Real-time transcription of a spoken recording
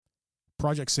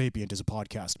Project Sapient is a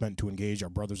podcast meant to engage our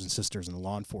brothers and sisters in the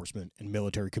law enforcement and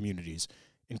military communities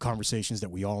in conversations that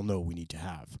we all know we need to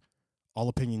have. All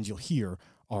opinions you'll hear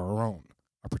are our own,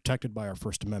 are protected by our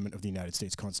First Amendment of the United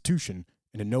States Constitution,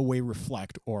 and in no way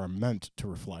reflect or are meant to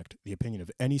reflect the opinion of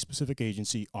any specific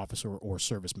agency, officer, or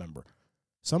service member.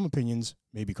 Some opinions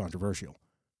may be controversial.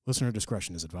 Listener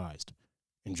discretion is advised.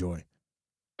 Enjoy.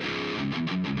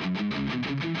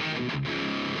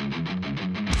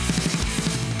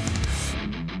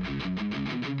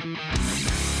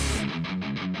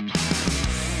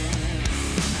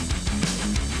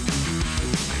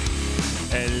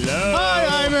 Hello.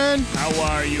 Hi, Iman. How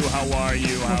are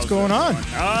you? What's going on?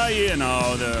 You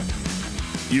know, the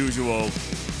usual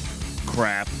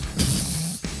crap.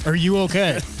 Are you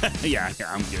okay? yeah,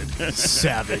 I'm good.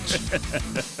 Savage.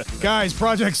 Guys,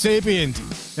 Project Sapient,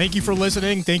 thank you for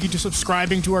listening. Thank you to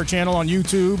subscribing to our channel on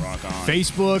YouTube, Rock on.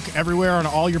 Facebook, everywhere on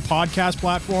all your podcast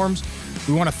platforms.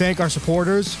 We want to thank our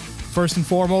supporters. First and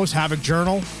foremost, Havoc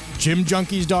Journal,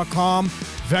 GymJunkies.com,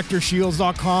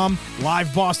 VectorShields.com,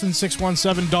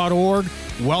 LiveBoston617.org,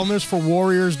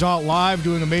 WellnessForWarriors.live,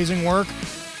 doing amazing work.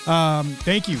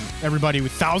 Thank you, everybody,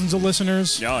 with thousands of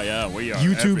listeners. Yeah, we are.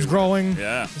 YouTube's everywhere. growing.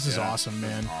 Yeah. This is awesome,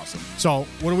 man. Awesome. So,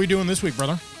 what are we doing this week,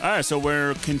 brother? All right, so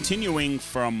we're continuing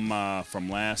from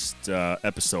last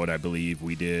episode, I believe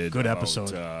we did. Good about,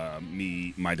 episode.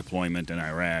 my deployment in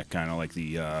Iraq, kind of like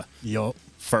the Yup.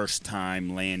 first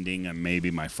time landing and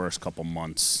maybe my first couple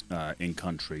months in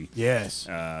country. Yes.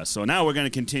 So now we're going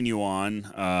to continue on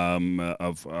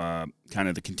of kind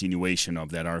of the continuation of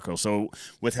that article. So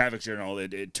with Havoc Journal,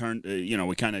 it turned,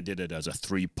 we kind of did it as a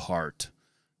 3-part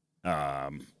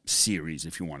series,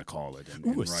 if you want to call it.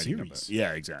 Ooh, a series.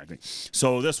 Yeah, exactly.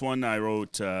 So this one I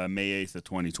wrote May 8th of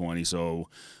 2020. So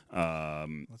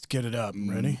Let's get it up.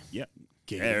 Ready? yeah.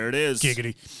 Giggity. There it is.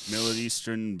 Giggity. Middle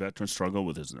Eastern veteran struggle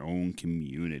with his own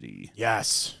community.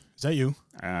 Yes. Is that you?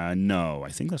 No, I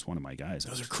think that's one of my guys.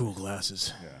 Those are cool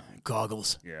glasses. Yeah.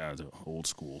 Goggles. Yeah, the old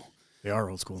school. They are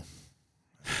old school.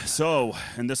 So,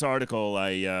 in this article,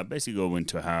 I basically go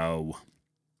into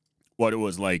what it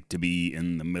was like to be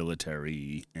in the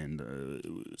military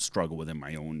and struggle within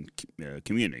my own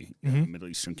community, Middle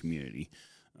Eastern community.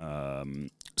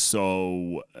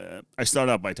 So, I start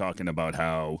out by talking about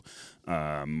how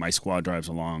my squad drives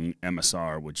along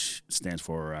MSR, which stands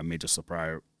for Major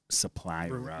Supply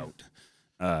Route.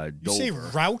 You say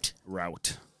route?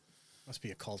 Route. Must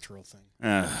be a cultural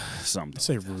thing. Something.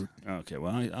 Say route. Okay,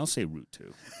 well, I'll say route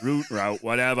too. Route,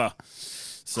 whatever.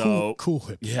 So Cool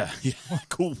whip. yeah,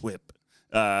 cool whip.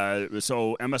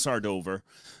 So MSR Dover,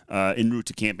 en route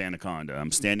to Camp Anaconda.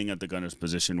 I'm standing at the gunner's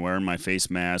position, wearing my face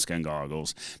mask and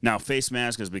goggles. Now, face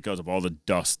mask is because of all the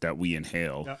dust that we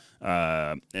inhale.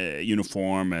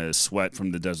 Uniform, sweat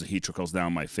from the desert heat trickles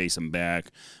down my face and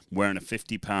back. Wearing a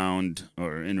 50-pound,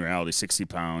 or in reality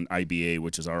 60-pound IBA,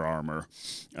 which is our armor,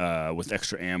 with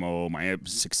extra ammo. My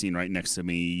M16 right next to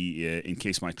me in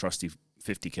case my trusty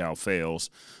 50 cal fails.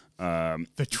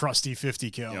 The trusty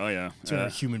 50 cal. Oh, yeah. Tear a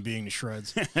human being to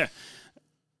shreds.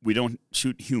 We don't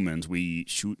shoot humans, we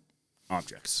shoot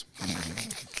objects.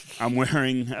 I'm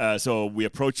wearing, so we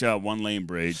approach a one-lane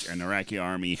bridge, and the Iraqi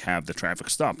army have the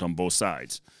traffic stopped on both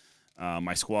sides.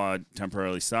 My squad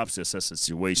temporarily stops to assess the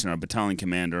situation. Our battalion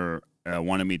commander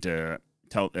wanted me to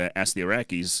ask the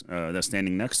Iraqis that's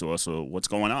standing next to us, so what's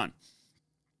going on?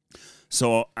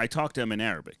 So I talked to them in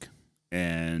Arabic.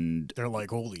 And they're like,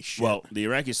 holy shit. Well, the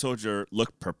Iraqi soldier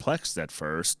looked perplexed at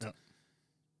first,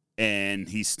 and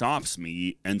he stops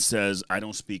me and says, I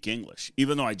don't speak English,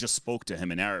 even though I just spoke to him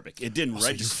in Arabic. It didn't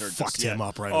register. You fucked him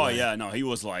up right away. away. Oh, yeah, no, he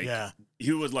was like,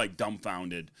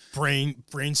 dumbfounded. Brain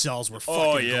cells were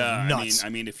fucking going nuts. I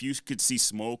mean, if you could see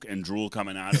smoke and drool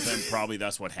coming out of him, probably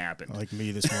that's what happened. Like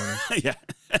me this morning. Yeah.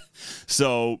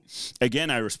 So,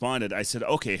 again, I responded. I said,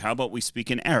 okay, how about we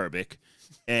speak in Arabic?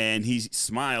 And he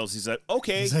smiles. He's like,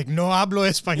 okay. He's like, no hablo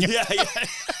español. Yeah.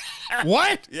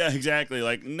 What? Yeah, exactly.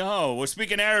 Like, no, we're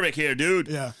speaking Arabic here, dude.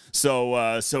 Yeah. So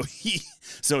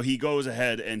he goes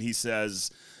ahead and he says,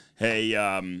 hey,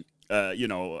 how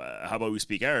about we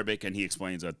speak Arabic? And he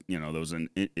explains that, there was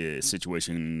a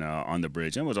situation on the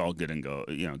bridge, and it was all good and go,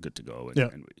 good to go.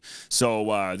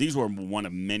 So these were one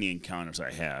of many encounters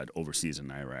I had overseas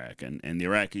in Iraq, and the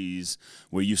Iraqis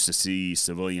were used to see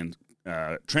civilian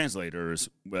translators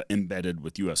embedded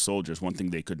with U.S. soldiers. One thing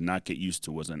they could not get used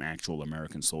to was an actual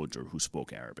American soldier who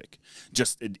spoke Arabic.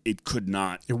 It could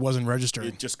not. It wasn't registering.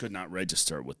 It just could not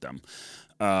register with them.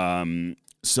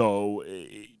 So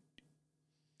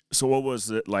what was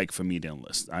it like for me to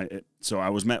enlist? So I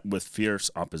was met with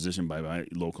fierce opposition by my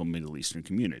local Middle Eastern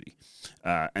community,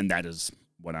 and that is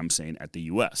what I'm saying at the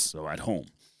U.S., so at home.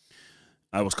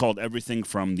 I was called everything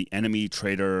from the enemy,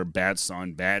 traitor, bad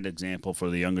son, bad example for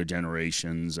the younger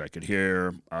generations. I could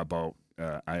hear about.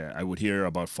 I would hear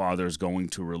about fathers going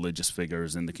to religious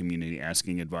figures in the community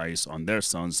asking advice on their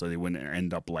sons so they wouldn't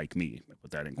end up like me.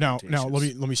 Put that in quotations. Now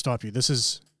let me stop you. This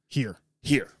is here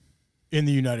in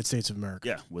the United States of America.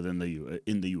 Yeah, within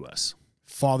in the U.S.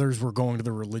 Fathers were going to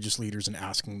the religious leaders and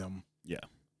asking them. Yeah.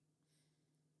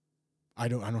 I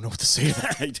don't know what to say to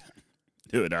that.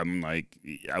 Dude, I'm like,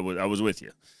 I was with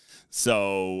you.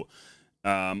 So,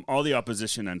 all the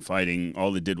opposition and fighting,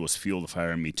 all it did was fuel the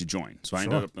fire in me to join. So I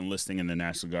ended up enlisting in the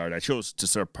National Guard. I chose to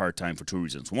serve part-time for two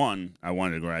reasons. One, I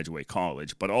wanted to graduate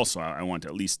college, but also I wanted to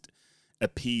at least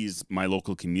appease my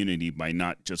local community by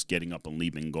not just getting up and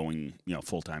leaving, going,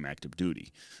 full-time active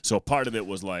duty. So part of it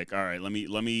was like, all right, let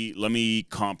me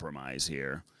compromise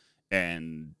here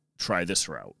and try this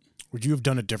route. Would you have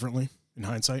done it differently in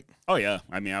hindsight? Oh, yeah.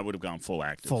 I mean, I would have gone full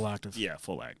active. Full active. Yeah,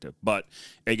 full active. But,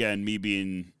 again, me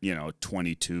being,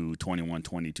 21,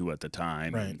 22 at the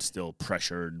time and still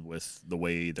pressured with the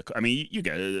way you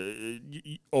get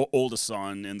oldest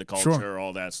son in the culture,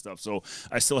 all that stuff. So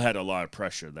I still had a lot of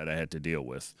pressure that I had to deal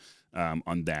with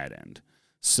on that end.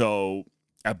 So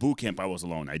at boot camp, I was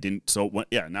alone.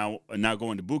 Now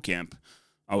going to boot camp,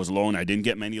 I was alone. I didn't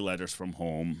get many letters from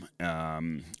home.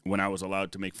 When I was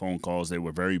allowed to make phone calls, they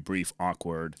were very brief,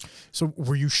 awkward. So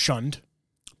were you shunned?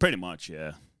 Pretty much,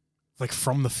 yeah. Like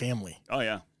from the family? Oh,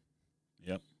 yeah.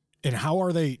 Yep. And how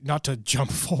are they, not to jump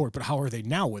forward, but how are they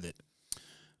now with it?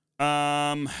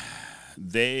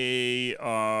 They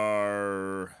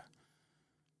are...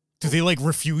 Do they,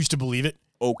 refuse to believe it?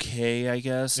 Okay, I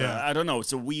guess. Yeah. I don't know.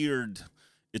 It's a weird...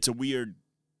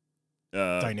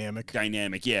 Dynamic.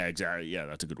 Yeah, exactly. Yeah,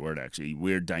 that's a good word, actually.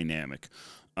 Weird dynamic.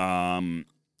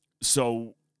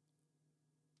 So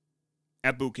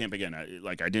at boot camp again, I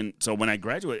didn't. So when I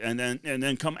graduated, and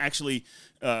then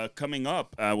coming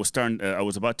up, I was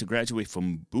about to graduate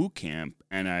from boot camp,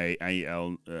 and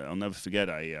I'll never forget.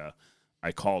 I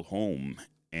called home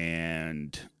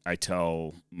and I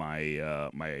tell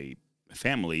my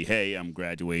family, hey, I'm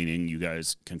graduating. You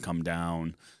guys can come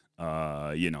down.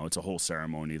 It's a whole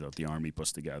ceremony that the Army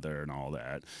puts together and all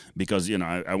that. Because,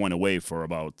 I went away for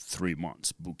about 3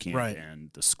 months, boot camp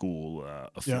and the school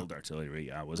of field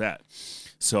artillery I was at.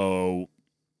 So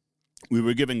we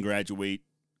were given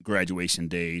graduation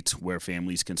dates where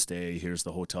families can stay. Here's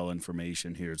the hotel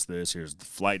information. Here's this. Here's the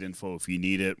flight info if you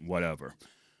need it, whatever.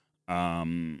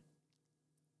 I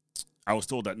was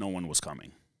told that no one was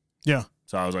coming. Yeah.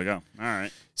 So I was like, oh, all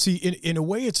right. See, in a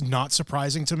way, it's not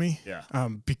surprising to me. Yeah.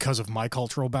 Because of my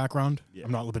cultural background. Yeah.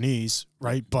 I'm not Lebanese,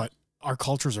 right? But our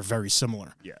cultures are very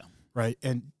similar. Yeah. Right.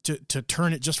 And to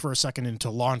turn it just for a second into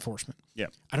law enforcement. Yeah.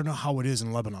 I don't know how it is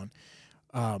in Lebanon,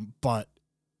 but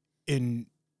in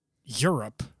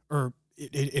Europe, or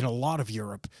in a lot of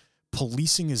Europe,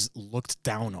 policing is looked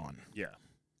down on. Yeah.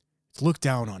 It's looked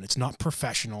down on. It's not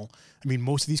professional. I mean,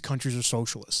 most of these countries are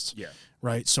socialists. Yeah.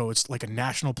 Right? So it's like a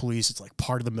national police. It's like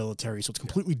part of the military. So it's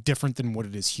completely different than what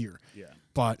it is here. Yeah.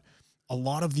 But a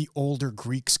lot of the older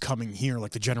Greeks coming here,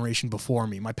 like the generation before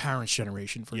me, my parents'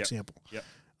 generation, for example,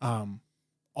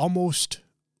 almost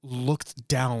looked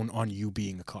down on you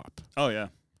being a cop. Oh, yeah.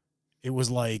 It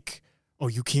was like, oh,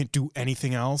 you can't do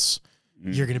anything else.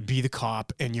 Mm-hmm. You're going to be the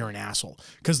cop and you're an asshole.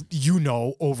 Because,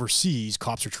 overseas,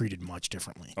 cops are treated much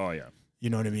differently. Oh, yeah. You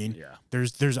know what I mean? Yeah.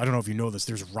 There's I don't know if you know this,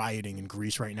 there's rioting in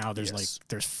Greece right now. There's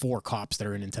there's 4 cops that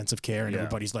are in intensive care and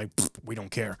everybody's like, we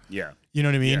don't care. Yeah. You know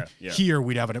what I mean? Yeah. Yeah. Here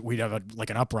we'd have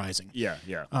an uprising. Yeah.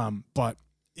 Yeah. But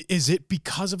is it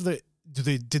because of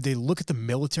did they look at the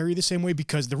military the same way?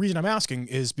 Because the reason I'm asking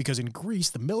is because in Greece,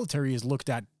 the military is looked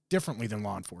at differently than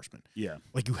law enforcement. Yeah.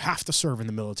 Like you have to serve in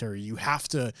the military. You have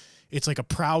to, it's like a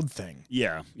proud thing.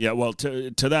 Yeah. Yeah. Well, to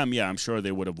them, I'm sure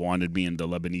they would have wanted me in the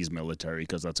Lebanese military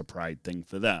because that's a pride thing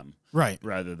for them. Right.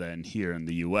 Rather than here in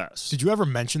the U.S. Did you ever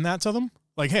mention that to them?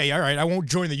 Like, hey, all right, I won't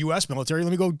join the U.S. military.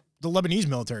 Let me go the Lebanese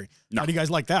military. No. How do you guys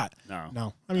like that?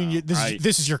 No. I mean,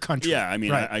 this is your country. Yeah. I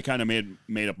mean, right. I kind of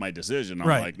made up my decision. I'm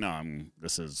like, no,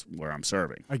 this is where I'm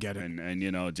serving. I get it.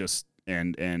 And just.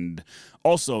 And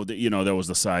also, there was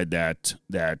the side that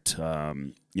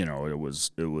it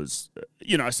was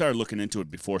I started looking into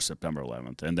it before September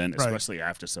 11th, and then especially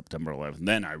after September 11th,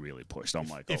 then I really pushed. I'm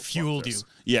like, it fueled you.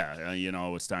 Yeah,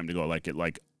 it's time to go.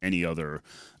 Like any other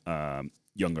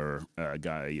younger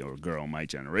guy or girl my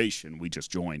generation, we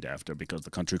just joined after because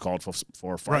the country called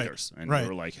for fighters, and we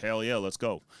were like, hell yeah, let's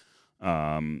go.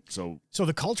 So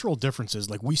the cultural differences,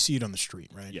 like we see it on the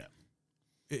street, right? Yeah.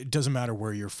 It doesn't matter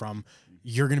where you're from.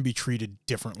 You're going to be treated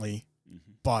differently.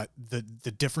 Mm-hmm. But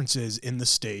the difference is in the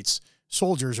States,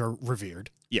 soldiers are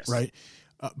revered. Yes. Right?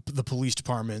 the police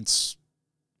departments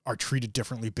are treated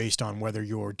differently based on whether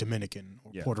you're Dominican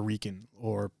or Puerto Rican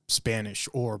or Spanish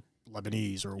or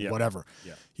Lebanese or whatever.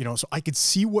 Yeah. You know, so I could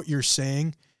see what you're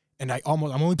saying, and I'm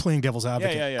only playing devil's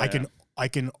advocate. I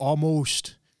can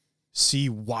almost see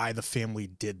why the family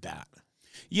did that.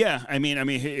 Yeah, I mean,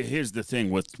 here's the thing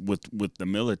with the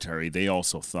military. They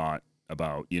also thought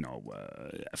about, you know,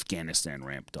 Afghanistan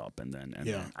ramped up, and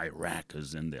then Iraq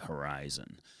is in the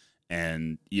horizon.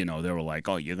 And, you know, they were like,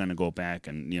 oh, you're going to go back.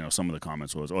 And, you know, some of the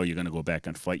comments was, oh, you're going to go back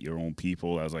and fight your own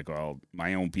people. I was like, well,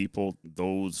 my own people,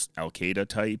 those Al-Qaeda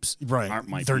types aren't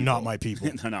my people. They're not my people.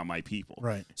 They're not my people.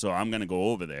 Right. So I'm going to go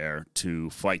over there to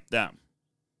fight them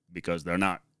because they're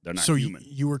not so human.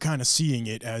 You were kind of seeing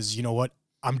it as, you know what,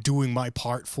 I'm doing my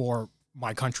part for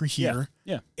my country here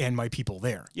and my people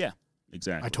there. Yeah,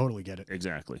 exactly. I totally get it.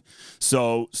 Exactly.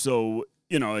 So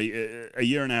you know, a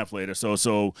year and a half later,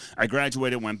 so I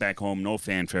graduated, went back home, no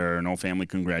fanfare, no family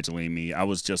congratulating me. I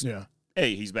was just,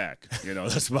 hey, he's back. You know,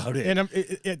 that's about it. And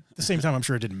at the same time, I'm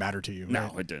sure it didn't matter to you. No,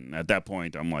 right? it didn't. At that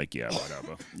point, I'm like, yeah,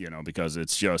 whatever. You know, because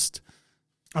it's just,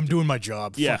 I'm doing my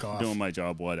job. Yeah, Fuck off. doing my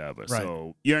job, whatever. Right.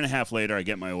 So year and a half later, I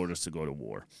get my orders to go to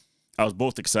war. I was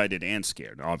both excited and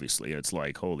scared. Obviously, it's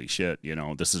like, holy shit, you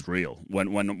know, this is real.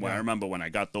 When I remember when I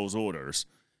got those orders,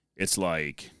 it's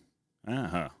like,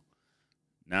 now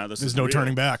there's no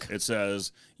turning back. It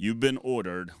says you've been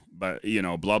ordered, but you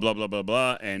know, blah blah blah blah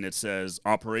blah, and it says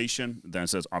operation. Then it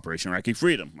says Operation Iraqi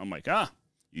Freedom. I'm like,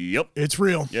 yep, it's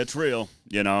real. It's real.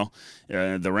 You know,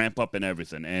 the ramp up and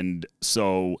everything. And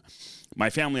so, my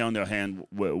family, on the other hand,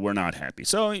 were not happy.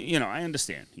 So you know, I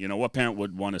understand. You know, what parent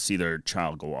would want to see their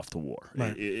child go off to war?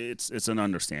 Right. It's an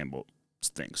understandable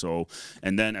thing. So,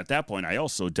 and then at that point, I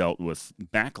also dealt with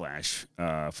backlash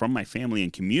from my family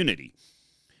and community.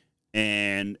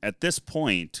 And at this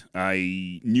point,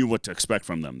 I knew what to expect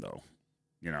from them, though.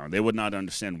 You know, they would not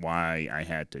understand why I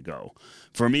had to go.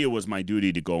 For me, it was my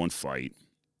duty to go and fight.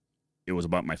 It was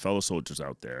about my fellow soldiers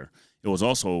out there. It was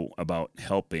also about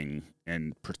helping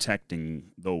and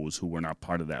protecting those who were not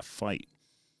part of that fight.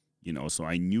 You know, so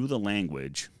I knew the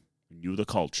language, knew the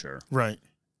culture. Right.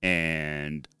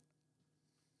 And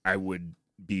I would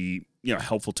be, you know,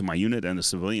 helpful to my unit and the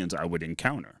civilians I would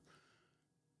encounter.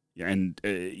 And,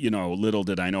 you know, little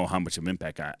did I know how much of an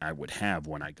impact I would have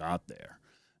when I got there.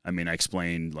 I mean, I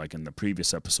explained, like, in the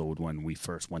previous episode when we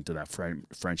first went to that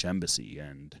French embassy,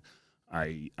 and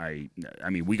I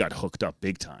mean, we got hooked up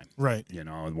big time. Right. You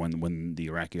know, when the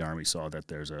Iraqi army saw that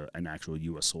there's an actual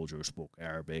U.S. soldier who spoke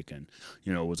Arabic, and,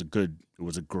 you know, it was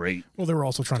a great Well, they were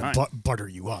also trying time. to butter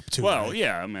you up, too. Well, right?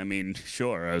 yeah, I mean,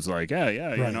 sure. I was like, yeah,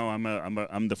 you know,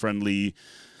 I'm the friendly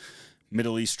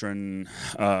Middle Eastern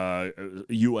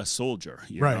U.S. soldier,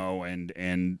 you know,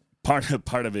 and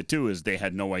part of it too is they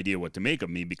had no idea what to make of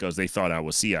me because they thought I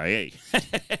was CIA.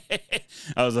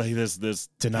 I was like this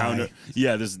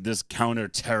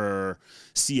counter-terror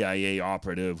CIA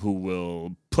operative who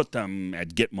will put them at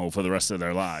Gitmo for the rest of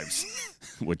their lives.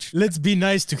 Which, let's be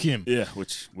nice to him. Yeah,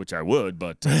 which I would,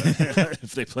 but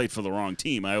if they played for the wrong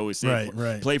team, I always say,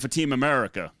 play for Team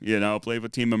America. You know, play for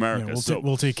Team America. Yeah,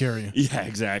 we'll take care of you. Yeah,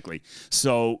 exactly.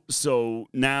 So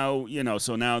now, you know,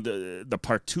 the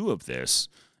part 2 of this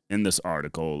in this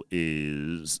article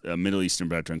is a Middle Eastern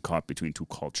veteran caught between two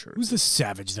cultures. Who's the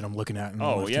savage that I'm looking at?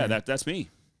 That's me.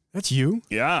 That's you?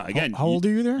 Yeah, again. How old are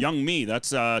you there? Young me.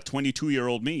 That's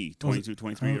 23-year-old me.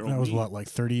 23-year-old me. That was what, like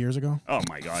 30 years ago? Oh,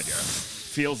 my God, yeah.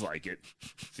 Feels like it.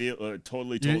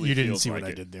 Totally You didn't see like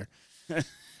what it. I did there.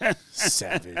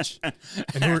 Savage.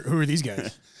 And who are these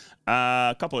guys?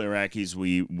 A couple of Iraqis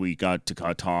we got to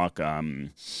talk.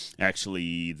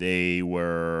 Actually, they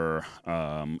were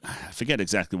I forget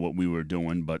exactly what we were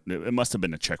doing, but it must have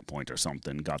been a checkpoint or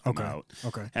something. Got them out.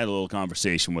 Okay. Had a little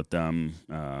conversation with them.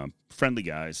 Friendly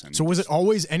guys. I mean, so was it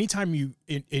always, anytime you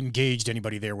engaged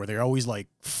anybody there, were they always like,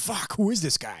 fuck, who is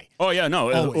this guy? Oh, yeah, no.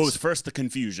 It was first the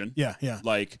confusion. Yeah.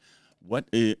 Like, what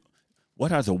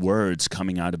are the words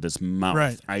coming out of his mouth?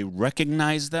 Right. I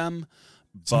recognize them.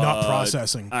 It's not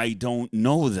processing. I don't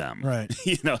know them. Right.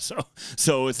 You know,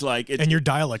 so it's like... and your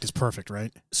dialect is perfect,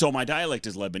 right? So my dialect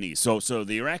is Lebanese. So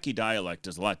the Iraqi dialect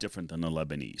is a lot different than the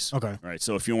Lebanese. Okay. Right.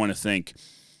 So if you want to think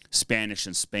Spanish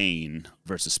in Spain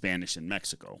versus Spanish in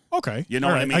Mexico. Okay. You know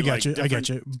what I mean? I get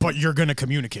you. But you're going to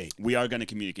communicate. We are going to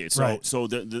communicate. So right. So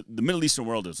the Middle Eastern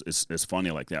world is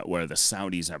funny like that, where the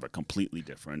Saudis have a completely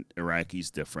different, Iraqis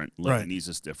different, Lebanese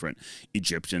is different,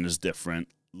 Egyptian is different,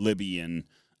 Libyan...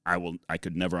 I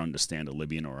could never understand a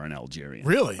Libyan or an Algerian.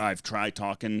 Really? I've tried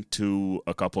talking to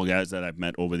a couple of guys that I've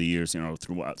met over the years, you know,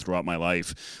 throughout my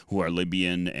life, who are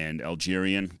Libyan and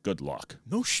Algerian. Good luck.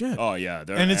 No shit. Oh yeah, and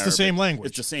it's Arabic. the same language.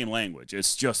 It's the same language.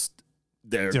 It's just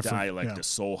their Different, dialect yeah. is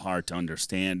so hard to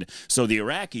understand. So the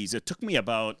Iraqis, it took me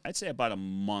about a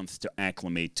month to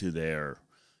acclimate to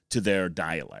their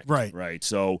dialect. Right. Right.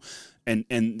 So,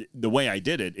 and the way I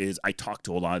did it is I talked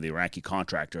to a lot of the Iraqi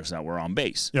contractors that were on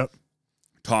base. Yep.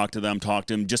 Talk to them,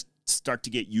 just start to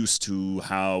get used to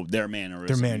how their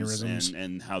mannerisms,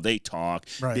 and how they talk.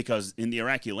 Right. Because in the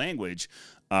Iraqi language,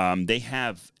 they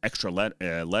have extra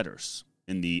letters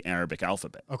in the Arabic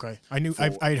alphabet. Okay.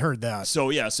 I'd heard that. So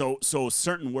yeah, so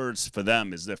certain words for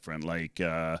them is different. Like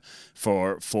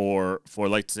for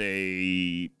let's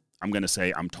say I'm gonna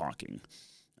say I'm talking.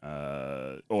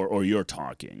 Or you're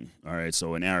talking. All right.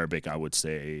 So in Arabic, I would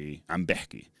say I'm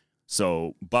behki.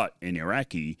 So, but in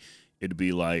Iraqi, it'd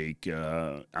be like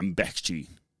I'm behchi.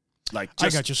 Like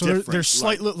just I got you. So there's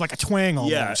slightly like a twang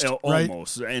almost. Yeah, right?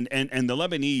 almost. And the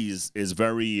Lebanese is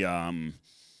very.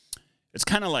 It's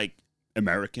kind of like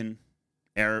American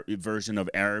version of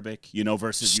Arabic,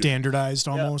 versus standardized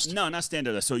almost. No, not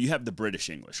standardized. So you have the British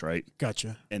English, right?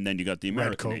 Gotcha. And then you got the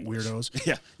American English. Weirdos.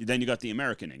 Yeah. Then you got the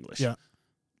American English. Yeah.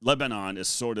 Lebanon is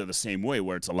sort of the same way,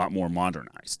 where it's a lot more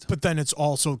modernized. But then it's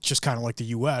also just kind of like the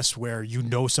U.S., where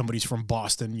somebody's from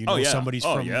Boston, somebody's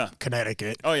from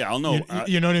Connecticut. Oh yeah, I'll know.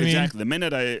 You know what I mean? Exactly. The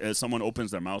minute someone opens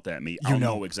their mouth at me, I'll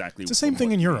know exactly. It's the same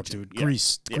thing in Europe, dude. Yeah.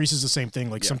 Greece is the same thing.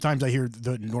 Like sometimes I hear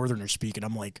the Northerners speak, and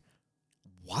I'm like,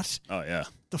 what? Oh yeah.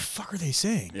 The fuck are they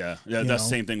saying? Yeah. That's the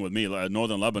same thing with me.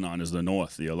 Northern Lebanon is the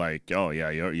north. You're like, oh yeah,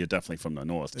 you're definitely from the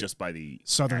north, just by the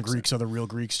Southern accent. Greeks are the real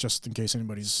Greeks, just in case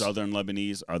anybody's. Southern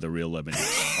Lebanese are the real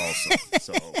Lebanese, also.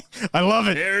 So I love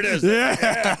it. there it is.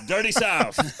 Yeah. Dirty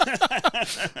South.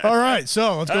 All right,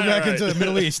 so let's go back into the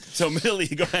Middle East. So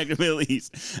go back to Middle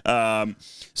East.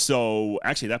 So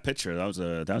actually, that picture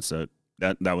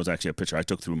that was actually a picture I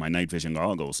took through my night vision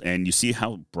goggles, and you see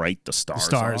how bright the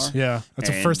stars are? Yeah.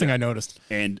 That's the first thing I noticed.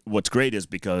 And what's great is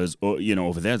because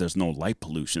over there's no light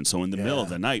pollution. So in the middle of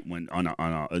the night, when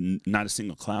on not a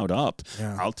single cloud up,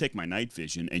 I'll take my night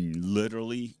vision and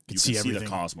literally you can see the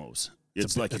cosmos.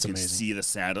 It's like you can amazing. see the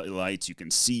satellites, you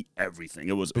can see everything.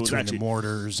 It was Between actually the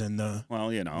mortars and the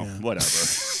whatever.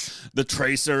 The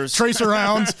tracers. Tracer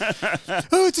rounds.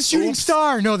 Oh, it's a shooting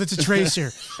star. No, that's a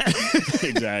tracer.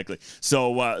 Exactly.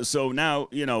 So now,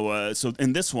 so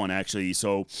in this one, actually,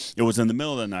 so it was in the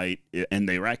middle of the night, and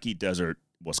the Iraqi desert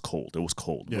was cold. It was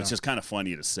cold, which is kind of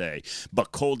funny to say,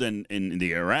 but cold in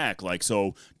the Iraq, like,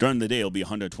 so during the day it'll be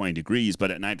 120 degrees, but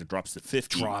at night it drops to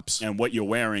 50. And what you're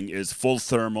wearing is full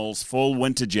thermals, full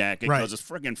winter jacket, because it's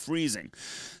friggin' freezing.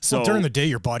 So during the day,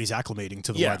 your body's acclimating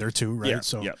to the weather too,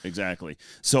 right? Yeah, exactly.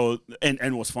 So,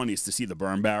 and what's funny is to see the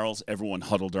burn barrels, everyone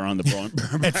huddled around the burn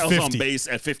barrels on base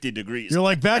at 50 degrees. You're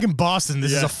like, back in Boston,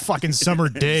 this is a fucking summer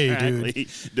day, dude.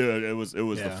 Dude, it was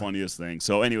the funniest thing.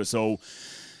 So anyway,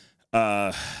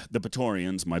 the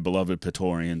Praetorians, my beloved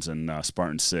Praetorians and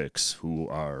Spartan 6,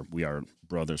 we are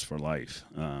brothers for life.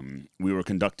 We were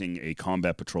conducting a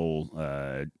combat patrol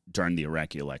during the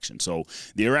Iraqi election. So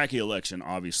the Iraqi election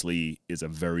obviously is a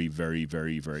very, very,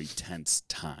 very, very tense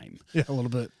time. Yeah, a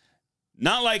little bit.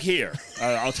 Not like here.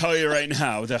 I'll tell you right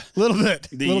now. A little bit.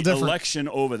 The election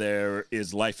over there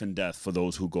is life and death for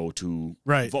those who go to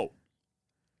vote.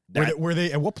 Were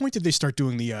they? At what point did they start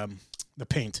doing the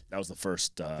paint? That was the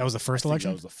first. That was the first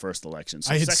election? That was the first election.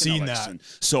 So I had seen that.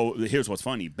 So here's what's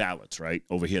funny: ballots, right?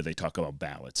 Over here, they talk about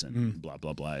ballots and blah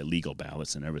blah blah, illegal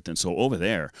ballots and everything. So over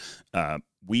there,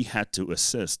 we had to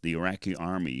assist the Iraqi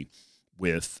army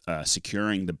with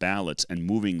securing the ballots and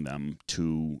moving them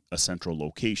to a central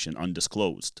location,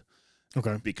 undisclosed.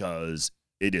 Okay. Because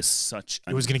it is such.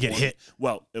 It was going to get hit.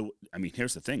 Well,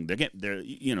 here's the thing: the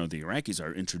Iraqis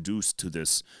are introduced to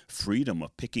this freedom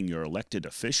of picking your elected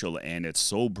official, and it's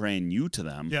so brand new to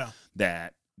them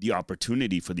that the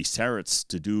opportunity for these terrorists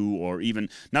to do, or even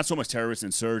not so much terrorists,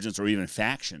 insurgents, or even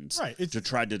factions, to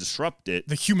try to disrupt it.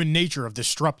 The human nature of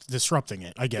disrupting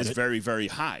it, I guess, is very, very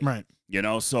high. Right.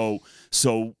 So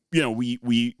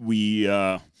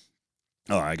we.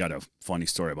 Oh, I got a funny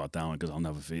story about that one because I'll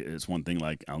never forget. It's one thing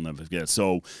like I'll never forget.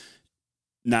 So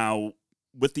now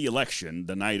with the election,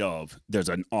 the night of, there's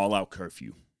an all-out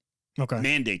curfew. Okay.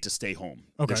 Mandate to stay home.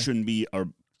 Okay. There shouldn't be a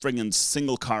friggin'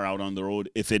 single car out on the road.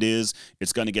 If it is,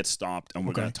 it's going to get stopped, and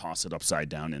we're going to toss it upside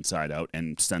down, inside out,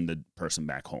 and send the person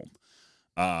back home.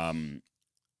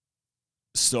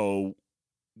 So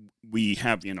we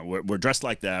have, we're dressed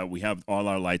like that. We have all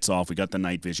our lights off. We got the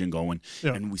night vision going,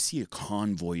 and we see a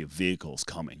convoy of vehicles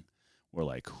coming. We're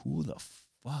like, who the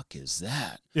fuck is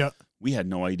that? Yeah. We had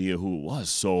no idea who it was.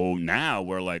 So now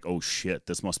we're like, oh shit,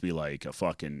 this must be like a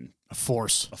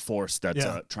force that's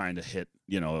trying to hit,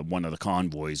 one of the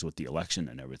convoys with the election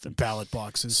and everything. Ballot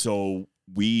boxes. So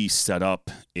we set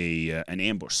up an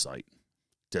ambush site.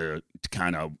 to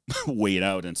kind of wait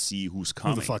out and see who's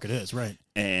coming. Who the fuck it is, right?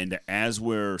 And as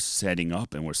we're setting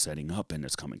up and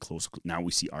it's coming close. Now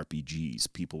we see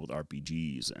RPGs, people with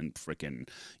RPGs and freaking,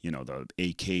 the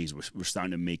AKs. We're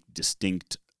starting to make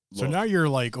distinct. So now you're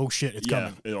like, oh shit, it's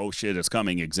coming. Oh shit, it's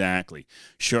coming. Exactly.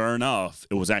 Sure enough,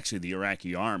 it was actually the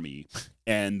Iraqi army,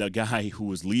 and the guy who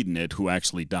was leading it, who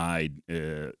actually died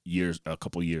a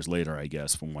couple years later, I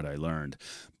guess, from what I learned.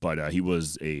 But he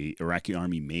was a Iraqi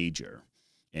army major,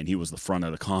 and he was the front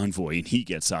of the convoy, and he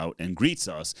gets out and greets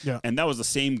us. Yeah. And that was the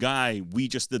same guy we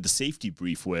just did the safety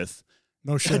brief with.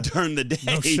 No shit. During the day.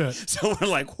 No shit. So we're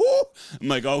like, whoo! I'm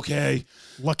like, okay.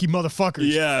 Lucky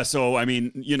motherfuckers. Yeah, so, I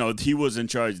mean, he was in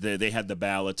charge. They had the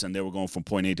ballots, and they were going from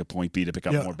point A to point B to pick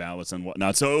up more ballots and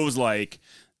whatnot. So it was like,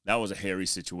 that was a hairy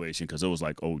situation because it was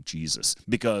like, oh, Jesus.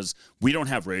 Because we don't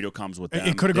have radio comms with them.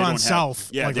 It could have gone south.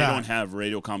 Yeah, like they that. don't have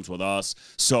radio comms with us.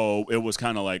 So it was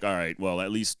kind of like, all right, well, at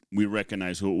least we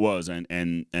recognize who it was,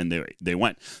 and they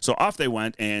went. So off they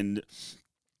went, and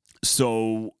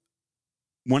so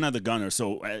one of the gunners,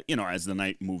 as the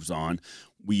night moves on,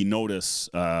 we notice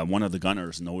one of the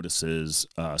gunners notices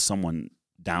someone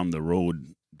down the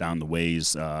road, down the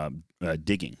ways,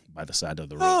 digging by the side of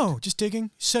the road. Oh, just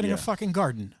digging? Setting a fucking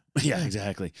garden. Yeah,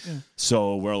 exactly. Yeah.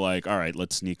 So we're like, all right,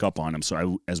 let's sneak up on him.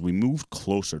 So as we moved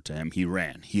closer to him, he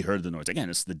ran. He heard the noise. Again,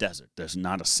 it's the desert. There's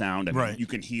not a sound. I mean, you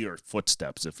can hear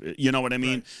footsteps, if you know what I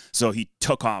mean. Right. So he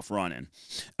took off running.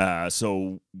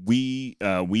 So we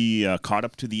caught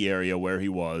up to the area where he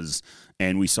was,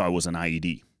 and we saw it was an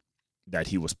IED that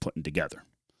he was putting together.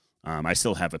 I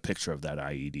still have a picture of that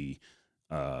IED.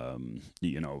 Through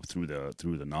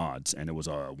the nods, and it was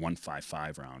a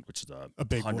 155 round, which is a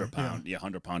big 100-pound,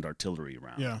 100-pound artillery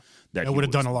round. Yeah, that would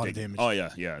have done a lot of damage. Oh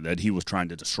yeah, that he was trying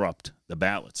to disrupt the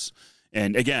ballots.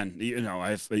 And again,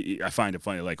 I find it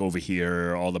funny, like over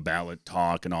here, all the ballot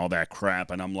talk and all that crap,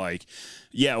 and I'm like,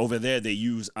 yeah, over there they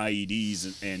use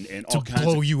IEDs and all kinds to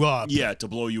blow you up. Yeah, to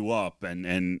blow you up,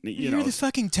 and you're the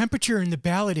fucking temperature in the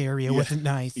ballot area wasn't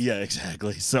nice. Yeah,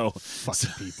 exactly. So fucking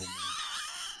people, man.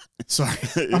 Sorry.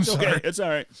 I'm sorry. Okay. It's all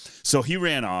right. So he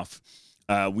ran off.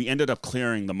 We ended up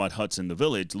clearing the mud huts in the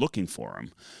village looking for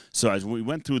him. So as we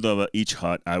went through each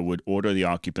hut, I would order the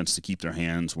occupants to keep their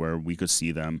hands where we could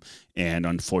see them. And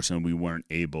unfortunately, we weren't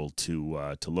able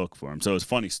to look for him. So it's a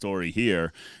funny story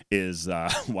here is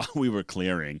while we were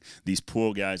clearing, these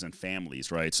poor guys and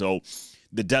families, right? So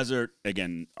the desert,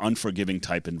 again, unforgiving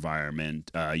type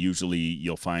environment. Usually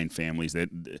you'll find families that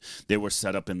they were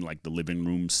set up in like the living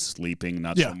rooms sleeping,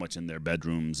 not so much in their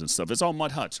bedrooms and stuff. It's all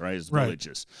mud huts, right? It's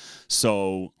villages.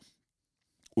 So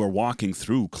we're walking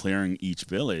through clearing each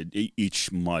village,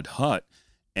 each mud hut.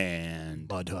 And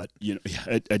mud hut,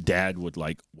 a dad would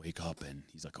like wake up and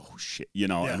he's like, "Oh shit,"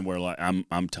 and we're like,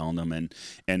 I'm telling them,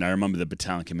 and I remember the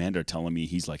battalion commander telling me,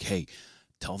 he's like, "Hey,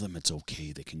 tell them it's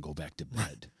okay, they can go back to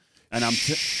bed." And I'm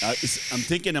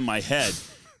thinking in my head,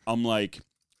 I'm like,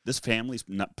 this family's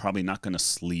probably not going to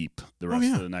sleep the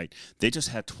rest of the night. They just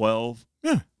had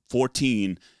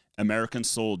 14 American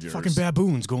soldiers. Fucking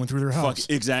baboons going through their house.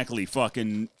 Exactly.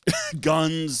 Fucking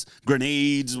guns,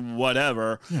 grenades,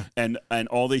 whatever. Yeah. And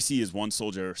all they see is one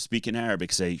soldier speak in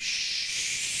Arabic say,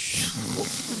 "Shh.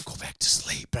 Go back to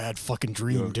sleep." Bad fucking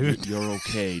dream, dude. You're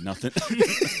okay. Nothing.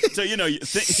 So,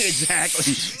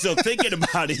 exactly. So thinking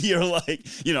about it, you're like,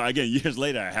 again, years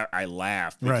later, I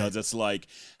laugh because it's like,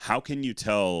 how can you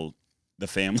tell the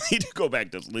family to go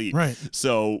back to sleep? Right.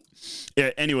 So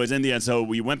anyways, in the end, so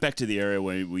we went back to the area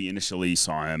where we initially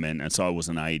saw him and saw it was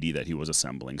an IED that he was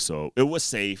assembling. So it was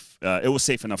safe. It was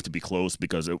safe enough to be close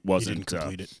because it wasn't. He didn't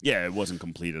complete it. Yeah, it wasn't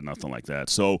completed, nothing like that.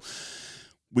 So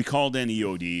we called in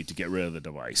EOD to get rid of the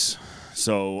device.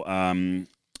 So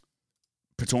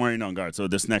Praetorian on guard. So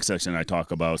this next section I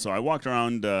talk about. So I walked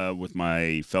around with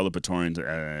my fellow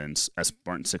Praetorians as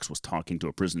Spartan 6 was talking to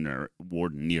a prisoner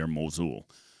warden near Mosul.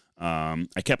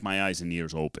 I kept my eyes and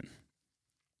ears open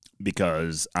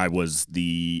because I was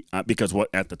because what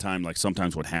at the time, like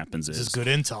sometimes what happens is... This is good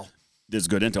intel. There's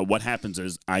good intel. What happens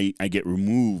is I get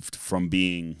removed from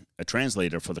being a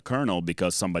translator for the colonel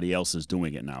because somebody else is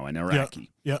doing it now, an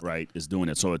Iraqi, right, is doing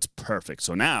it. So it's perfect.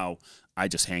 So now I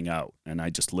just hang out and I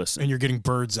just listen. And you're getting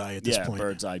bird's eye at this point. Yeah,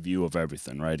 bird's eye view of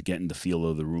everything, right? Getting the feel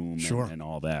of the room and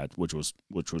all that, which was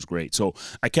great. So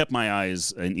I kept my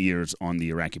eyes and ears on the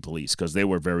Iraqi police because they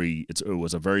were it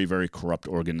was a very, very corrupt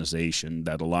organization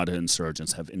that a lot of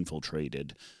insurgents have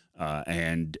infiltrated,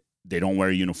 and they don't wear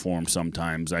uniforms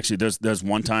sometimes. Actually, there's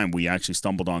one time we actually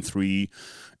stumbled on 3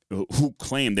 who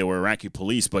claimed they were Iraqi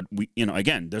police, but we,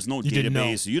 again, there's no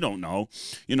database. You don't know.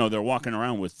 They're walking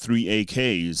around with 3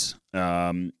 AKs,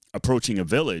 approaching a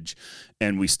village,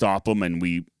 and we stop them and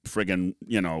we friggin',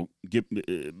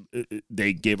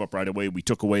 they gave up right away. We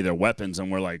took away their weapons,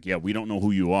 and we're like, yeah, we don't know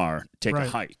who you are. Take a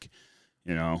hike,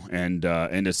 and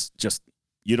it's just,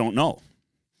 you don't know.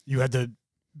 You had to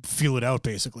feel it out,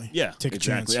 basically. Yeah, take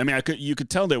exactly. a chance. I mean, you could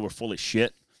tell they were full of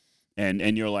shit,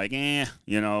 and you're like, yeah,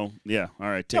 all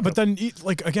right. But then,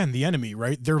 like, again, the enemy,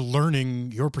 right? They're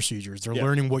learning your procedures. They're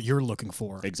learning what you're looking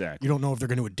for. Exactly. You don't know if they're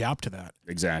going to adapt to that.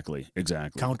 Exactly.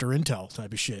 Counter intel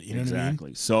type of shit. You know what I mean?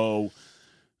 Exactly. So,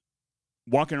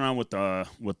 walking around with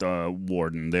the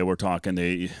warden, they were talking.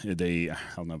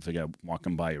 I'll never forget,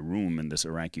 walking by a room in this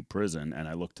Iraqi prison, and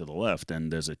I look to the left,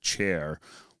 and there's a chair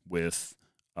with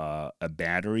a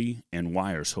battery and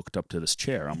wires hooked up to this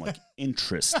chair. I'm like,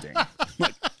 interesting. I'm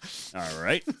like, all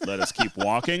right, let us keep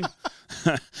walking.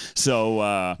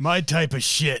 So my type of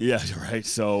shit. Yeah, right.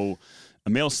 So a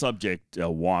male subject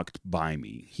walked by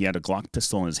me. He had a Glock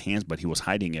pistol in his hands, but he was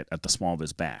hiding it at the small of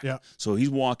his back. Yeah. So he's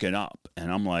walking up,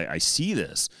 and I'm like, I see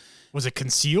this. Was it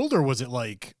concealed, or was it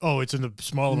like, oh, it's in the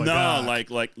small of my back? No,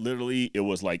 like literally, it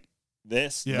was like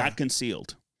this, not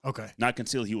concealed. Okay. Not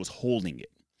concealed. He was holding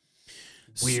it.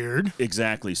 Weird.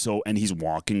 Exactly. So, and he's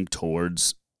walking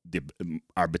towards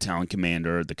our battalion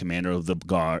commander, the commander of the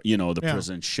guard, the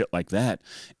prison, shit like that.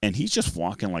 And he's just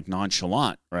walking like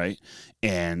nonchalant, right?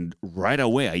 And right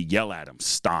away, I yell at him,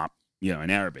 stop, in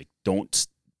Arabic, don't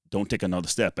take another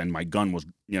step. And my gun was,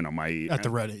 at the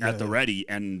ready.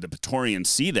 And the Praetorians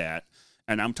see that.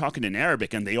 And I'm talking in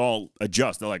Arabic, and they all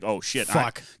adjust. They're like, oh, shit.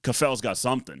 Fuck. Kafel's got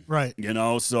something. Right.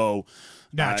 So...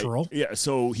 Natural.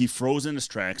 So he froze in his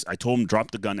tracks. I told him,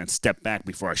 drop the gun and step back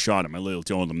before I shot him. I literally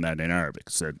told him that in Arabic.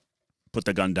 I said, put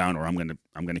the gun down or I'm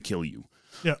gonna kill you.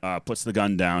 Yeah. Puts the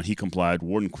gun down. He complied.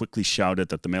 Warden quickly shouted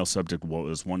that the male subject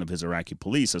was one of his Iraqi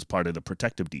police as part of the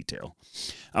protective detail.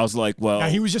 I was like, well... Now,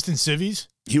 he was just in civvies?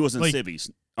 He was in civvies.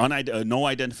 No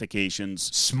identifications.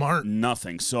 Smart.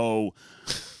 Nothing. So...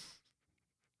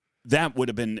 That would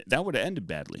have ended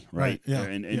badly, right? Yeah.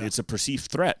 And it's a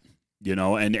perceived threat.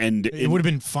 And it would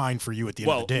have been fine for you at the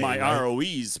end of the day. My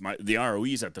right? the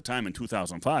ROEs at the time in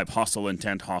 2005, hostile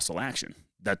intent, hostile action.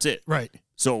 That's it. Right.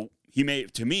 So I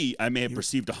may have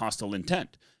perceived a hostile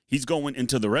intent. He's going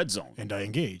into the red zone. And I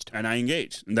engaged.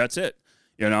 And that's it.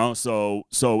 So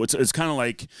it's kind of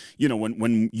like,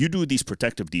 when you do these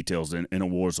protective details in a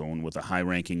war zone with a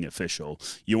high-ranking official,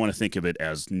 you want to think of it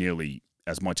as nearly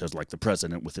as much as like the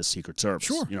president with his Secret Service.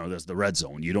 Sure. There's the red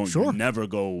zone. You never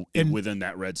go within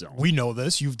that red zone. We know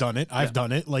this. You've done it. I've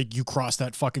done it. Like, you cross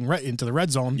that fucking into the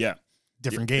red zone. Yeah.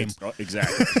 Different game.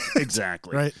 Exactly.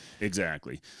 Exactly. Right.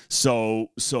 Exactly. So,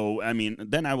 I mean,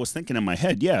 then I was thinking in my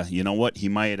head, yeah, you know what? He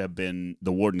might have been,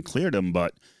 the warden cleared him,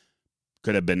 but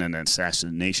could have been an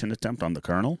assassination attempt on the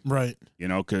colonel. Right.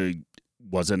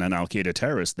 Wasn't an Al-Qaeda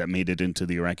terrorist that made it into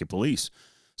the Iraqi police.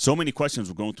 So many questions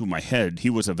were going through my head. He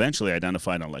was eventually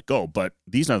identified and let go, but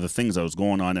these are the things that was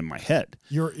going on in my head.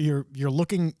 You're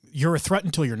a threat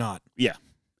until you're not. Yeah,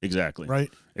 exactly. Right.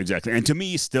 Exactly. And to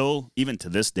me, still, even to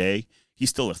this day,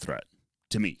 he's still a threat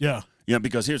to me. Yeah.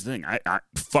 Because here's the thing. I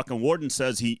fucking warden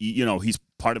says he's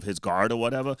part of his guard or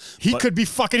whatever. He could be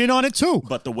fucking in on it too.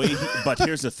 But but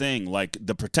here's the thing. Like,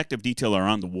 the protective detail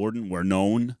around the warden were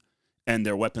known, and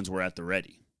their weapons were at the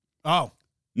ready. Oh.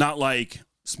 Not like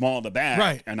small of the bag,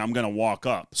 right? And I'm gonna walk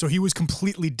up. So he was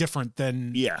completely different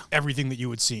than everything that you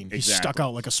had seen. Exactly. He stuck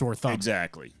out like a sore thumb.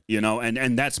 Exactly.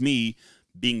 And that's me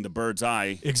being the bird's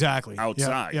eye. Exactly.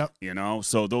 Outside. Yep.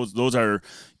 So those are,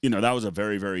 that was a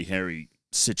very, very hairy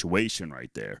situation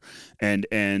right there. And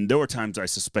there were times I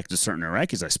suspected certain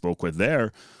Iraqis I spoke with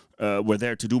there were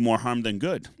there to do more harm than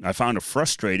good. I found it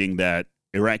frustrating that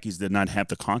Iraqis did not have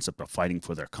the concept of fighting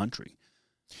for their country.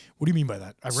 What do you mean by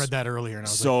that? I read that earlier, and I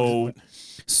was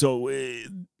so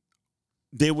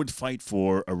they would fight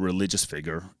for a religious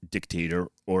figure, dictator,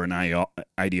 or an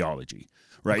ideology,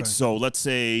 right? Okay. So let's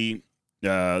say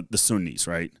the Sunnis,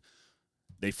 right?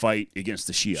 They fight against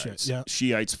the Shiites.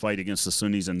 Shiites fight against the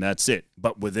Sunnis, and that's it.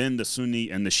 But within the Sunni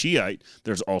and the Shiite,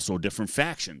 there's also different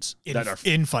factions that are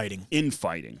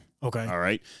infighting. Okay. All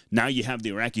right. Now you have the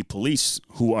Iraqi police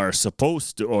who are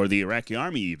supposed to, or the Iraqi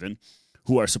army even,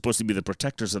 who are supposed to be the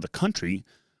protectors of the country,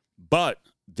 but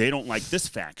they don't like this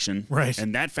faction, right?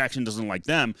 And that faction doesn't like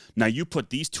them. Now you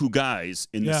put these two guys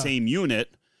in the same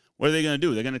unit, what are they going to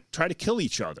do? They're going to try to kill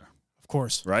each other. Of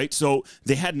course. Right? So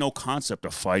they had no concept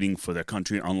of fighting for their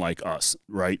country, unlike us,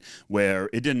 right? Where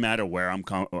it didn't matter where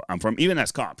I'm from, even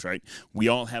as cops, right? We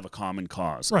all have a common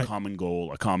cause, a common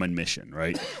goal, a common mission,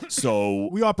 right? So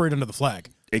we operate under the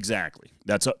flag. Exactly.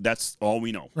 That's all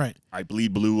we know. Right. I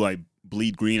bleed blue, I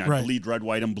bleed green, I bleed red,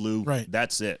 white, and blue. Right.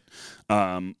 That's it.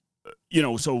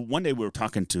 so one day we were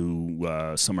talking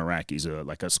to some Iraqis,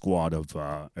 like a squad of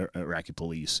Iraqi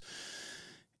police,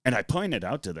 and I pointed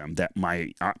out to them that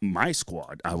my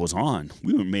squad I was on,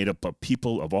 we were made up of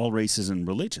people of all races and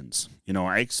religions.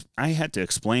 I had to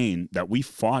explain that we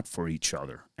fought for each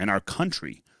other and our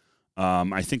country.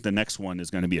 I think the next one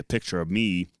is going to be a picture of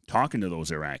me talking to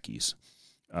those Iraqis.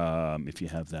 If you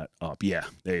have that up. Yeah,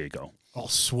 there you go. All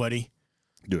sweaty.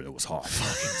 Dude, it was hot.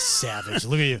 Fucking savage.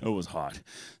 Look at you. It was hot.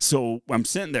 So I'm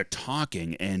sitting there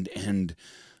talking, and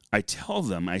I tell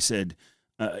them, I said,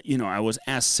 I was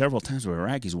asked several times by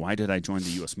Iraqis, why did I join the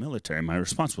U.S. military? My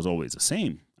response was always the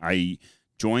same. I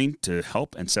joined to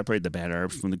help and separate the bad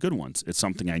Arabs from the good ones. It's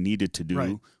something I needed to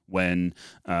do when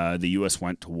the U.S.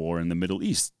 went to war in the Middle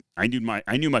East. I knew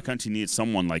my country needed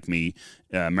someone like me,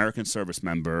 American service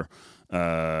member,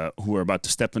 who are about to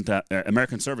step into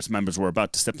American service members were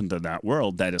about to step into that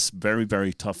world that is very,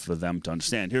 very tough for them to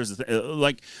understand. Here's the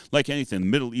thing, like anything, the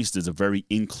Middle East is a very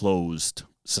enclosed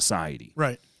society.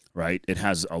 Right. It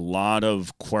has a lot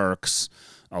of quirks,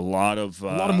 a lot of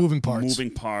moving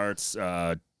parts.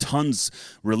 Tons.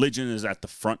 Religion is at the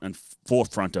front and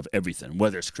forefront of everything.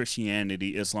 Whether it's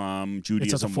Christianity, Islam,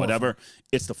 Judaism, whatever,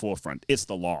 it's the forefront. It's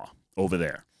the law over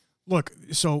there. Look,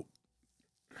 so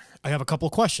I have a couple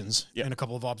of questions and a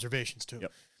couple of observations too.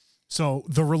 Yep. So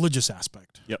the religious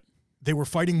aspect. Yep. They were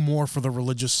fighting more for the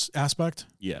religious aspect.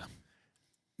 Yeah.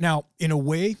 Now, in a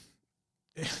way,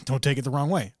 don't take it the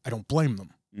wrong way. I don't blame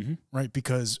them. Mm-hmm. Right?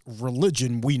 Because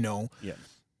religion, we know,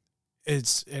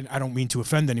 and I don't mean to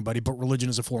offend anybody, but religion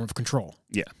is a form of control.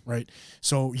 Yeah. Right?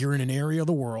 So you're in an area of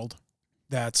the world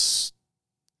that's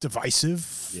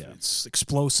divisive. Yeah. It's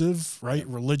explosive, right?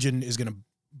 Yeah. Religion is going to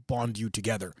bond you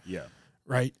together. Yeah.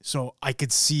 Right? So I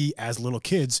could see as little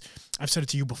kids, I've said it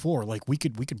to you before, like we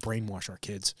could brainwash our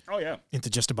kids into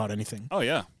just about anything. Oh,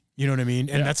 yeah. You know what I mean?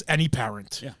 And that's any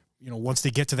parent. Yeah. Once they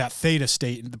get to that theta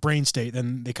state, the brain state,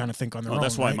 then they kind of think on their own.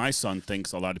 That's why right? my son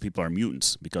thinks a lot of people are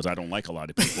mutants, because I don't like a lot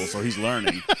of people. So he's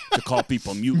learning to call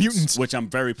people mutants, which I'm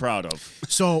very proud of.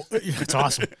 So it's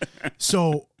awesome.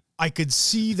 So I could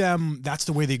see them. That's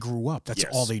the way they grew up. That's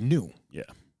all they knew. Yeah.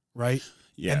 Right.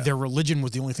 Yeah. And their religion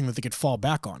was the only thing that they could fall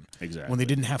back on. Exactly. When they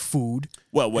didn't have food.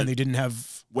 Well, when they didn't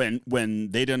have when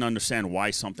they didn't understand why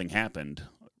something happened.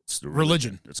 It's the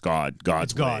religion. It's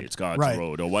God's way. It's God's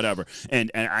road or whatever.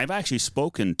 And I've actually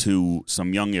spoken to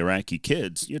some young Iraqi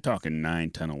kids. You're talking 9,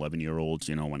 10, 11-year-olds,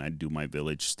 when I do my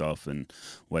village stuff and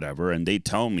whatever. And they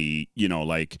tell me,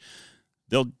 let's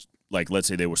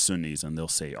say they were Sunnis, and they'll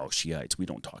say, oh, Shiites, we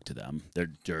don't talk to them.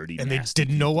 They're dirty, and nasty they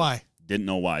didn't know why. Didn't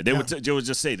know why. They would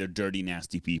just say they're dirty,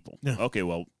 nasty people. Yeah. Okay,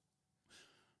 well,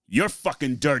 you're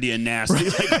fucking dirty and nasty.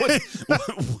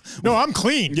 No, I'm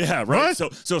clean. Yeah, right.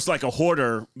 What? So it's like a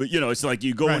hoarder, but it's like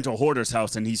you go into a hoarder's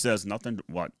house and he says nothing.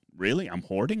 What? Really? I'm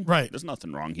hoarding? Right. There's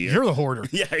nothing wrong here. You're the hoarder.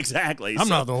 Yeah, exactly. I'm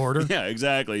not the hoarder. Yeah,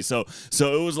 exactly. So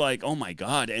it was like, oh my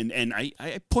God. And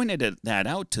I pointed that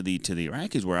out to the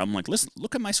Iraqis, where I'm like, listen,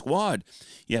 look at my squad.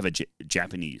 You have a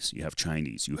Japanese, you have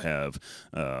Chinese, you have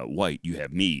white, you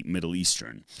have me, Middle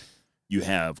Eastern. You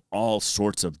have all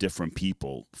sorts of different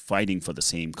people fighting for the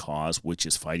same cause, which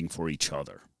is fighting for each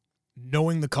other.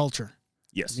 Knowing the culture.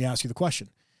 Yes. Let me ask you the question.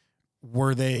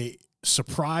 Were they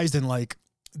surprised and like,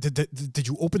 did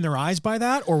you open their eyes by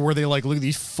that? Or were they like, look at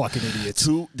these fucking idiots?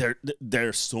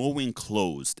 They're so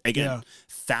enclosed. Again,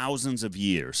 thousands of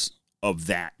years of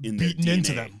that in their beaten DNA.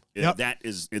 Into them. Yep. That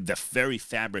is the very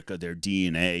fabric of their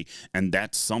DNA. And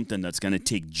that's something that's going to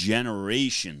take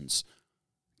generations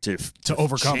to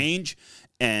overcome. Change,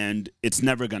 and it's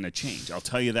never going to change. I'll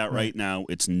tell you that right now.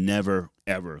 It's never,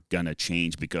 ever going to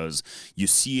change, because you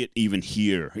see it even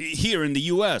here in the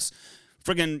U.S.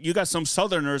 Friggin', you got some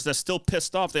Southerners that's still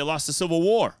pissed off they lost the Civil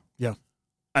War. Yeah.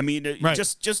 I mean,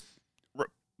 just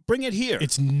bring it here.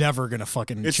 It's never going to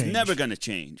fucking change. It's never going to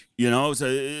change.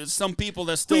 So some people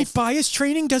that still... Wait, bias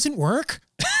training doesn't work?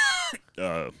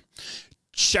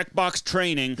 Checkbox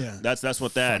training. Yeah. That's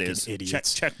what that fucking is.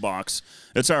 Idiots. Checkbox.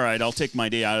 It's all right. I'll take my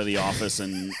day out of the office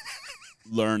and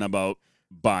learn about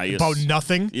bias. About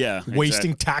nothing? Yeah.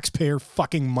 Wasting taxpayer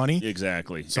fucking money?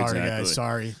 Exactly. Sorry, exactly. guys.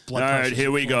 Sorry. Blood all right,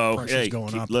 here we go. Hey,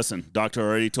 going up. Listen, doctor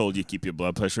already told you keep your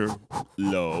blood pressure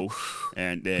low.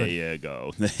 And there you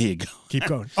go. There you go. Keep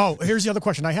going. Oh, here's the other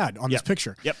question I had on this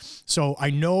picture. Yep. So I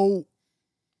know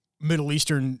Middle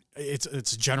Eastern, it's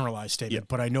a generalized statement,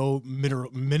 but I know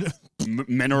mineral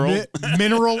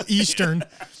Eastern,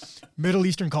 Middle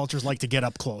Eastern cultures like to get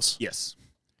up close. Yes.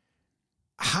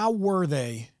 How were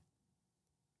they?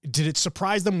 Did it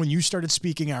surprise them when you started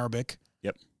speaking Arabic?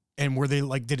 Yep. And were they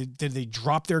like, did they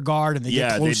drop their guard and they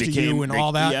Yeah, get close to you and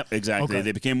all that? Yep, exactly. Okay.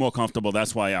 They became more comfortable.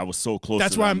 That's why I was so close.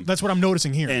 That's to why them. that's what I'm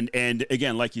noticing here. And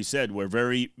again, like you said, we're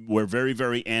very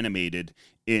very animated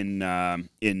in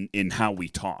how we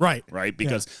talk. Right.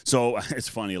 Because so it's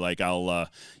funny. Like I'll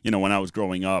when I was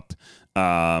growing up,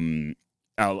 I'll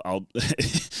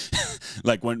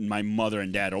like when my mother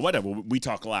and dad or whatever, we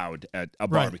talk loud at a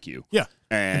barbecue. Yeah.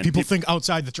 And people think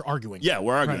outside that you're arguing. Yeah,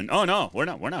 we're arguing. Right. Oh no, we're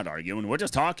not arguing. We're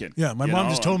just talking. Yeah, my mom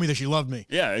just told me that she loved me.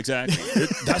 Yeah, exactly.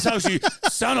 That's how she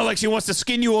sounded, like she wants to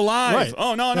skin you alive. Right.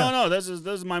 Oh no. This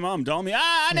is my mom telling me. You're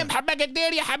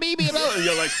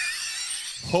like,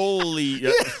 holy.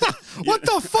 What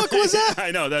the fuck was that?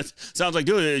 I know, that sounds like,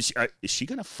 dude, is she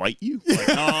gonna fight you? Like,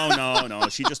 no.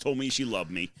 She just told me she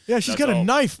loved me. Yeah, she's got a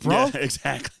knife, bro. Yeah,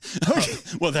 exactly.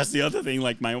 Well, that's the other thing.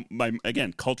 Like my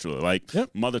again, culturally, like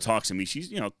mother talks to me.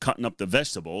 She's cutting up the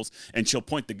vegetables, and she'll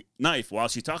point the knife while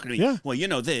she's talking to me. Yeah. Well,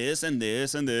 this and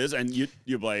this and this, and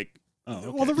you're like. Oh, okay.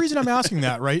 Well, the reason I'm asking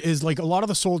that, right, is like a lot of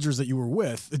the soldiers that you were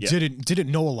with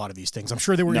didn't know a lot of these things. I'm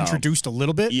sure they were introduced a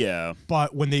little bit. Yeah.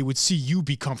 But when they would see you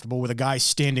be comfortable with a guy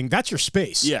standing, that's your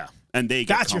space. Yeah. And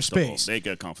that's your space. They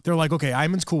get comfortable. They're like, okay,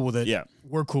 Iman's cool with it. Yeah.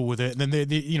 We're cool with it. And then they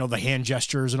the hand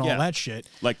gestures and all that shit.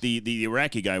 Like the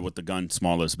Iraqi guy with the gun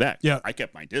small as back. Yeah. I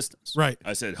kept my distance. Right.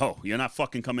 I said, you're not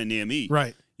fucking coming near me.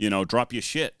 Right. Drop your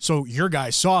shit. So your guy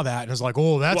saw that and was like,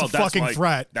 oh, that's a fucking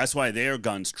threat. That's why their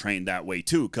guns trained that way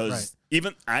too. Because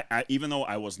even though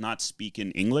I was not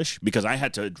speaking English, because I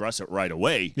had to address it right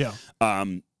away. Yeah.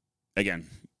 Again,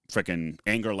 freaking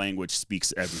anger language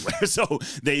speaks everywhere. So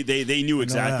they knew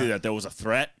exactly that there was a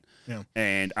threat. Yeah.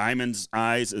 And Iman's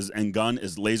eyes and gun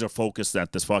is laser focused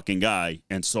at this fucking guy,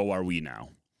 and so are we now.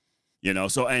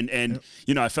 So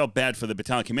I felt bad for the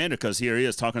battalion commander, because here he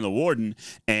is talking to the warden,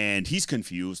 and he's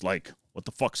confused, like, what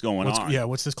the fuck's going on? Yeah,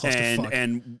 what's this clusterfuck?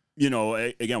 And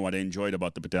again, what I enjoyed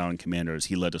about the battalion commander is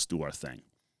he let us do our thing.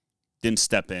 Didn't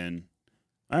step in.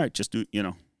 All right, just do,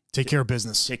 take care of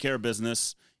business. Take care of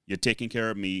business. You're taking care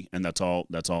of me, and that's all.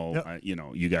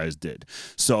 You guys did.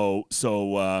 So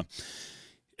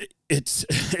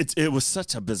it was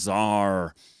such a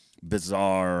bizarre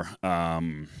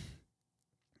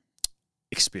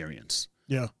experience.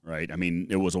 Yeah. Right. I mean,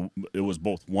 it was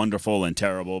both wonderful and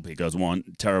terrible, because one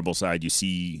terrible side, you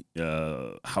see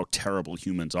how terrible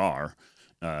humans are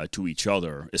to each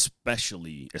other,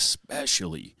 especially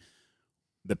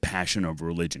the passion of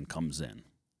religion comes in.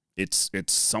 It's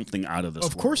something out of this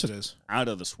world. Of course it is. Out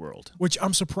of this world. Which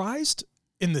I'm surprised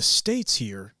in the States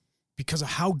here, because of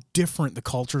how different the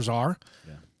cultures are.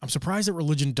 Yeah. I'm surprised that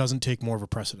religion doesn't take more of a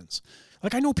precedence.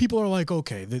 Like, I know people are like,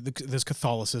 okay, there's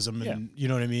Catholicism and you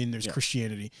know what I mean? There's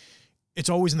Christianity. It's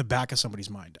always in the back of somebody's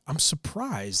mind. I'm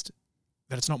surprised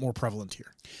that it's not more prevalent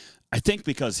here. I think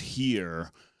because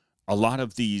here, a lot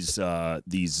of these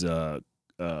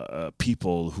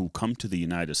people who come to the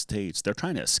United States, they're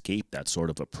trying to escape that sort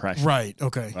of oppression. Right.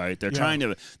 Okay. Right. They're trying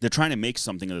to make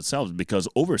something of themselves, because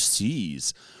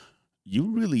overseas,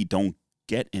 you really don't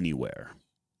get anywhere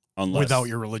without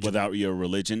your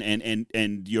religion.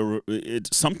 And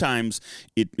sometimes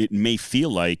it may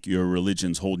feel like your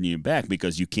religion's holding you back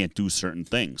because you can't do certain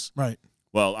things. Right.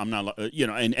 Well, I'm not,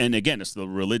 and again, it's the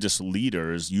religious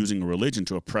leaders using religion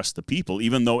to oppress the people,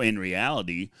 even though in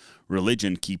reality,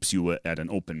 religion keeps you at an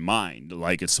open mind.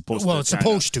 Like it's supposed to. Well, it's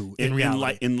supposed to, in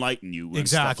reality. Enlighten you and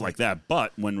stuff like that.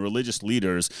 But when religious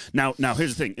leaders, now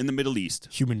here's the thing, in the Middle East.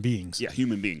 Human beings. Yeah,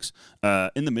 human beings.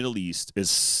 In the Middle East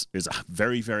is a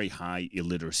very, very high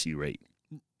illiteracy rate.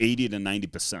 80 to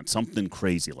 90%, something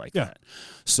crazy like that.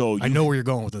 So I know where you're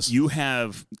going with this. You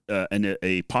have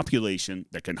a population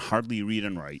that can hardly read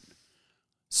and write.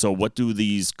 So what do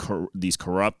these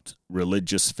corrupt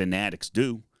religious fanatics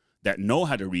do that know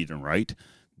how to read and write?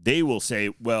 They will say,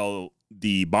 well,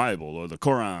 the Bible or the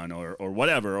Quran or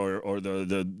whatever or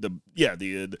the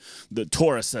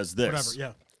Torah says this. Whatever,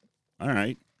 yeah. All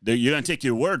right. You're going to take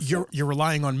your word for it. You're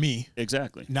relying on me.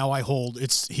 Exactly. Now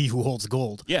it's he who holds the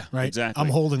gold. Yeah, right? Exactly. I'm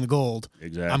holding the gold.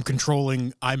 Exactly. I'm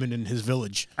controlling Iman and his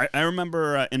village. I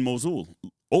remember in Mosul,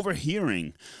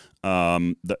 overhearing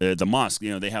the mosque,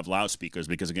 they have loudspeakers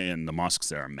because, again, the mosques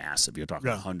there are massive. You're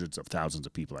talking hundreds of thousands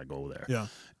of people that go there. Yeah.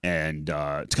 And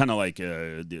it's kind of like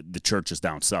the churches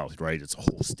down south, right? It's a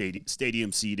whole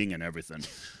stadium seating and everything.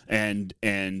 And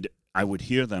I would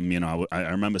hear them,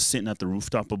 I remember sitting at the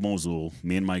rooftop of Mosul,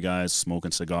 me and my guys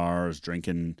smoking cigars,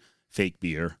 drinking fake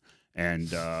beer, and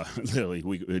literally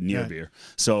near beer.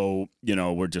 So,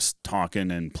 we're just talking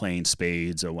and playing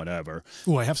spades or whatever.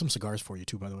 Oh, I have some cigars for you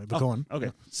too, by the way, but go on.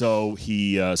 Okay. So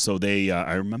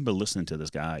I remember listening to this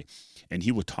guy, and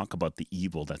he would talk about the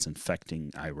evil that's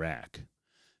infecting Iraq.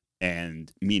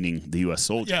 and meaning the U.S.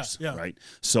 soldiers, Yeah, yeah. right?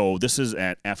 So this is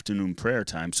at afternoon prayer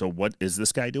time. So what is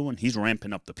this guy doing? He's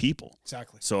ramping up the people.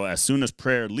 Exactly. So as soon as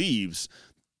prayer leaves,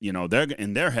 they're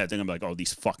in their head, they're gonna be like, oh,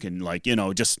 these fucking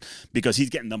just because he's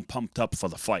getting them pumped up for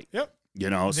the fight. Yep. They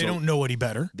They don't know any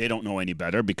better. They don't know any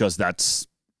better because that's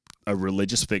a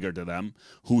religious figure to them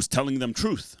who's telling them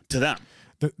truth to them.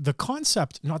 The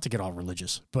concept, not to get all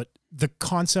religious, but the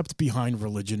concept behind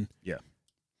religion, Yeah.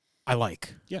 I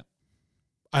like. Yeah.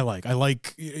 I like,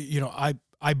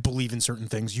 I believe in certain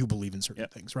things. You believe in certain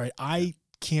things, right? I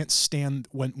can't stand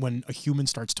when a human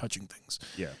starts touching things.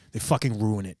 Yeah. They fucking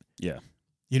ruin it. Yeah.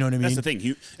 You know what I mean? That's the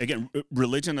thing. Again,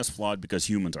 religion is flawed because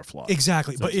humans are flawed.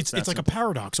 Exactly. So But it's like a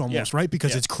paradox almost, right?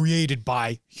 Because it's created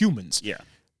by humans. Yeah.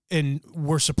 And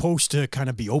we're supposed to kind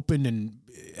of be open and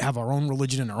have our own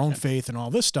religion and our own faith and all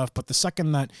this stuff. But the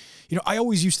second that, I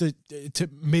always used to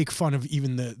make fun of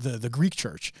even the Greek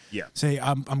church. Yeah. Say,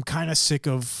 I'm kind of sick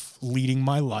of leading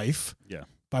my life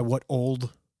by what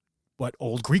old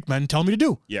Greek men tell me to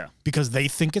do. Yeah. Because they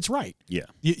think it's right. Yeah.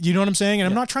 You know what I'm saying? And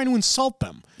I'm not trying to insult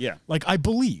them. Yeah. Like, I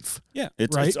believe. Yeah.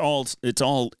 Right? It's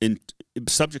all in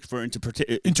subject for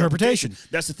Interpretation.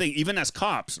 That's the thing. Even as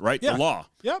cops, right? Yeah. The law.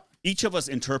 Yep. Each of us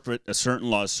interpret a certain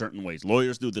law certain ways.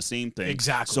 Lawyers do the same thing.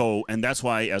 Exactly. So, and that's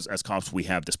why as cops, we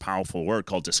have this powerful word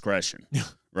called discretion. Yeah.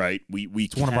 Right?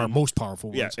 It's one of our most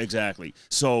powerful words. Yeah, exactly.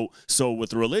 So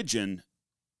with religion,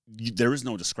 there is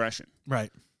no discretion.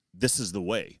 Right. This is the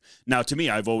way. Now, to me,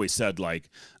 I've always said, like,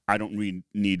 I don't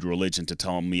need religion to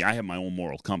tell me I have my own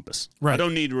moral compass. Right. I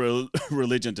don't need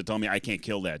religion to tell me I can't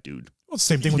kill that dude. Well,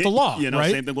 same thing with the law,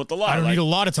 right? Same thing with the law. I don't need a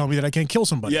law to tell me that I can't kill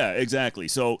somebody. Yeah, exactly.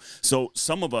 So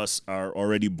some of us are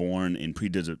already born and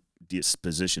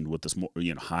predispositioned with this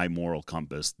high moral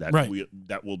compass that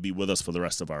that will be with us for the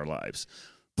rest of our lives.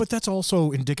 But that's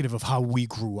also indicative of how we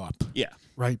grew up. Yeah.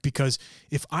 Right? Because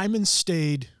if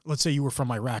let's say you were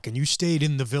from Iraq and you stayed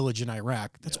in the village in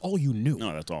Iraq, that's all you knew.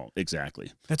 No, that's all.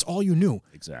 Exactly. That's all you knew.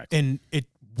 Exactly. And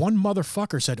one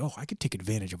motherfucker said, oh, I could take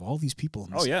advantage of all these people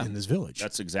in this village.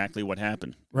 That's exactly what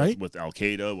happened. Right? With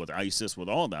Al-Qaeda, with ISIS, with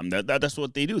all of them. That's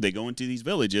what they do. They go into these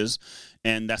villages,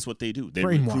 and that's what they do. They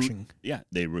brainwashing.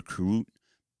 They recruit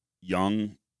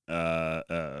young,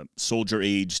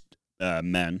 soldier-aged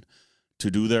men to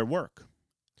do their work.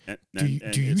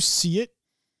 Do you see it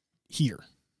here?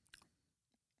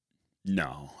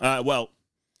 No.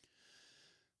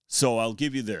 So I'll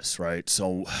give you this, right?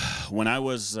 So when I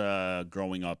was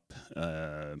growing up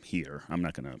here, I'm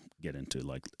not going to get into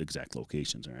like exact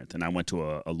locations or anything. I went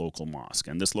to a local mosque,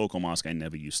 and this local mosque I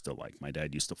never used to like. My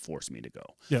dad used to force me to go.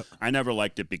 Yeah. I never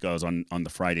liked it because on the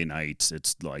Friday nights,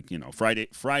 it's like,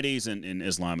 Fridays in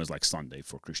Islam is like Sunday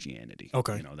for Christianity.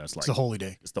 Okay. That's It's like the holy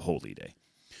day. It's the holy day.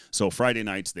 So Friday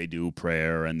nights they do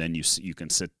prayer, and then you can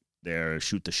sit there,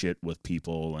 shoot the shit with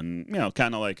people, and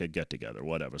kind of like a get together,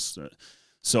 whatever.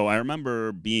 So I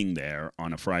remember being there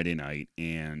on a Friday night,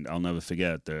 and I'll never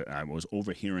forget that I was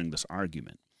overhearing this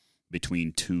argument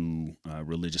between two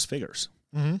religious figures.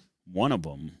 Mm-hmm. One of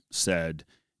them said,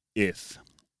 "If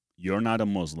you're not a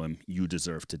Muslim, you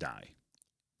deserve to die."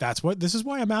 This is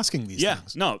why I'm asking these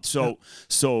things. No. So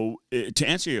to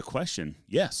answer your question,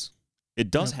 yes, it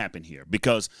does happen here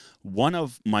because one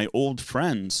of my old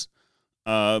friends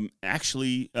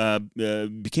actually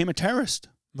became a terrorist.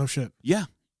 No shit. Yeah.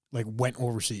 Like went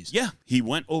overseas. Yeah, he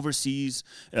went overseas.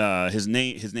 His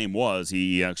name was,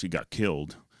 he actually got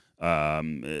killed.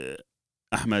 Ahmed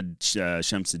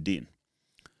Shamsuddin.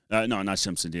 No, not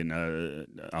Shamsuddin.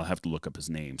 I'll have to look up his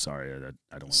name. Sorry, I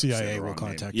don't want to say CIA the will wrong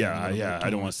contact name. you. Yeah. I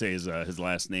don't want to say his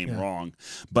last name wrong.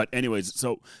 But anyways,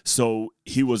 so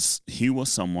he was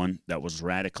someone that was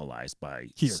radicalized by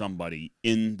somebody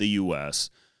in the U.S.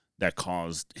 that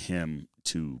caused him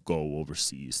to go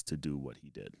overseas to do what he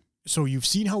did. So you've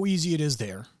seen how easy it is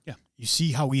there. Yeah. You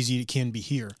see how easy it can be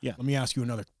here. Yeah. Let me ask you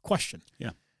another question.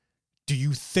 Yeah. Do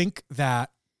you think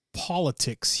that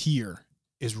politics here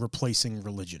is replacing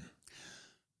religion?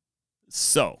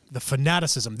 So the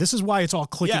fanaticism. This is why it's all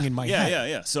clicking in my head.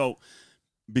 Yeah. So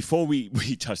before we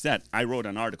touch that, I wrote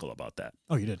an article about that.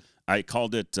 Oh, you did? I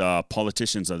called it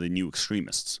 "Politicians Are the New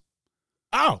Extremists."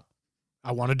 Oh.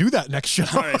 I want to do that next show.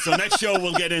 All right, so next show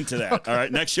we'll get into that. Okay. All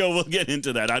right, next show we'll get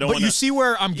into that. But you see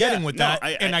where I'm getting with that,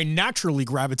 and I naturally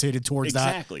gravitated towards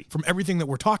that from everything that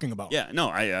we're talking about. Yeah, no,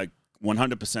 I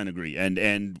 100% agree,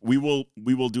 and we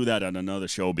will do that on another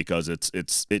show because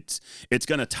it's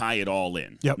going to tie it all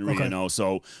in. Yep. Okay.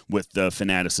 So with the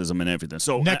fanaticism and everything.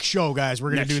 So next show, guys,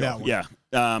 we're going to do that one. Yeah.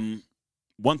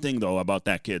 One thing though about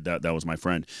that kid that was my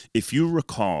friend. If you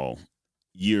recall,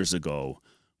 years ago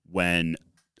when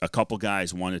a couple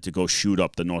guys wanted to go shoot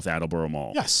up the North Attleboro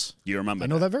Mall. Yes. Do you remember I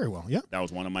know that very well. Yeah. That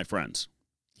was one of my friends.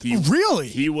 Really?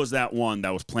 He was that one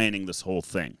that was planning this whole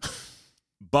thing.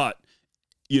 But,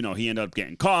 you know, he ended up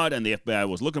getting caught and the FBI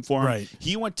was looking for him. Right.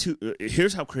 He went to,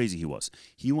 here's how crazy he was.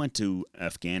 He went to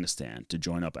Afghanistan to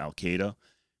join up Al-Qaeda.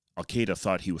 Al-Qaeda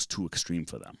thought he was too extreme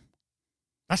for them.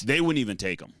 They wouldn't even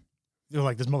take him. They're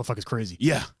like, this motherfucker's crazy.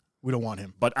 Yeah. We don't want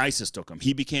him. But ISIS took him.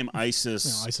 He became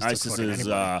ISIS.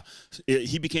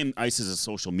 He became ISIS's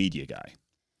social media guy.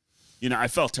 You know, I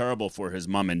felt terrible for his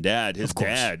mom and dad. His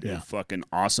dad, yeah. fucking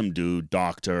awesome dude,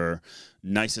 doctor,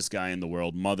 nicest guy in the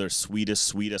world, mother,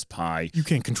 sweetest pie. You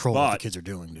can't control what the kids are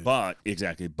doing, dude. But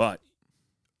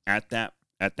at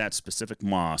that specific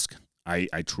mosque,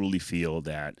 I truly feel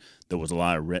that there was a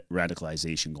lot of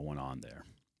radicalization going on there.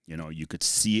 You know, you could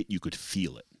see it, you could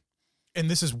feel it. And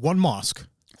this is one mosque.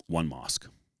 One mosque.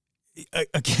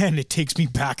 Again, it takes me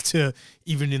back to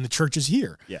even in the churches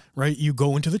here. Yeah. Right? You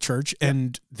go into the church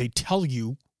and they tell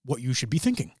you what you should be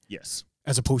thinking. Yes.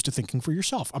 As opposed to thinking for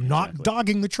yourself. I'm not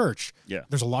dogging the church. Yeah.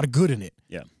 There's a lot of good in it.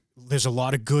 Yeah. There's a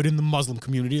lot of good in the Muslim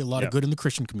community, a lot of good in the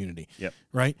Christian community. Yep.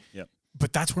 Right? Yep.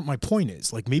 But that's what my point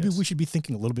is. Like, maybe we should be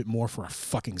thinking a little bit more for our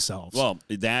fucking selves. Well,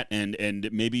 that and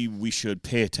maybe we should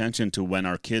pay attention to when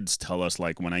our kids tell us,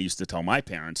 like when I used to tell my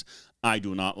parents, I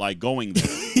do not like going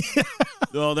there.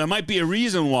 Well, there might be a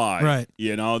reason why. Right.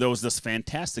 You know, there was this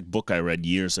fantastic book I read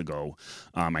years ago.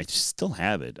 I still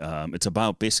have it. It's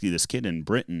about basically this kid in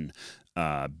Britain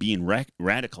being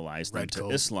radicalized into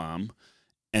Islam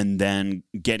and then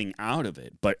getting out of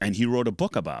it. And he wrote a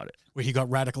book about it. Where he got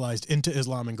radicalized into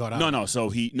Islam and got out. No. So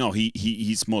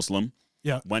he's Muslim.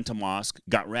 Yeah. Went to mosque,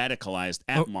 got radicalized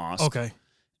at mosque. Okay.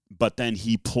 But then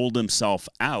he pulled himself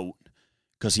out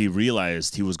because he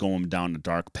realized he was going down a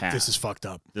dark path. This is fucked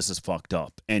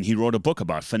up. And he wrote a book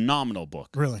about it. Phenomenal book.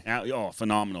 Really?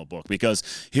 Phenomenal book. Because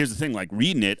here's the thing, like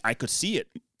reading it, I could see it.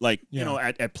 Like, you know,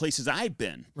 at places I've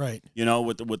been. Right. You know,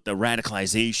 with the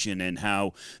radicalization and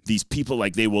how these people,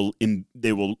 like, they will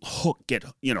hook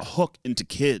into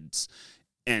kids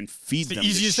and feed them the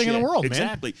easiest thing in the world,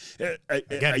 exactly. Man.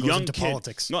 Again, it goes into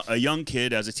politics. No, a young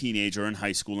kid as a teenager in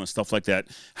high school and stuff like that,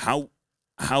 how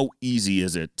easy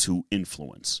is it to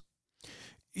influence?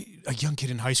 A young kid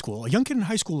in high school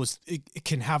it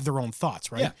can have their own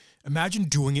thoughts, right? Yeah. Imagine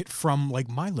doing it from, like,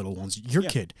 my little ones, your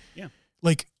kid. Yeah.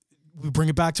 Like, we bring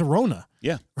it back to Rona.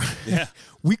 Yeah. Yeah.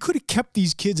 We could have kept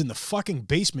these kids in the fucking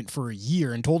basement for a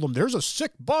year and told them there's a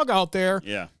sick bug out there.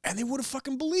 Yeah. And they would have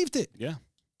fucking believed it. Yeah.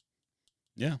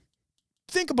 Yeah.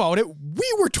 Think about it.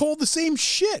 We were told the same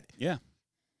shit. Yeah.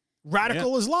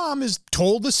 Radical Islam is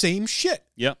told the same shit.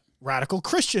 Yep. Radical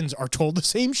Christians are told the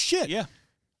same shit. Yeah.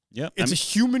 Yeah. It's a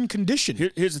human condition.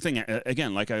 Here's the thing.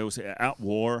 Again, like I always say, at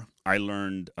war, I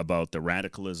learned about the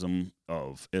radicalism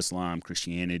of Islam,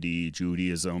 Christianity,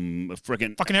 Judaism,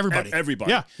 fucking everybody.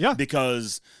 Everybody. Yeah. Yeah.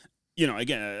 Because, you know,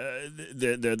 again,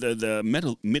 the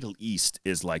Middle East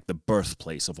is like the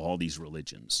birthplace of all these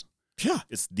religions. Yeah.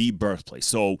 It's the birthplace.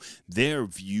 So their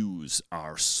views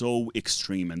are so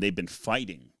extreme, and they've been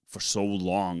fighting for so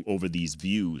long over these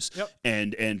views. Yep.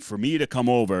 And for me to come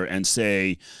over and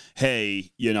say,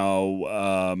 hey, you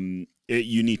know,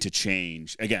 you need to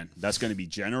change. Again, that's going to be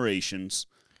generations,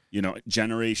 you know,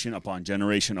 generation upon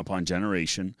generation upon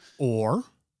generation. Or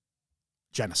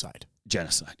genocide.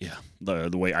 Genocide, yeah.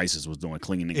 The way ISIS was doing,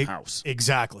 cleaning house.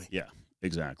 Exactly. Yeah,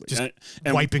 exactly. Just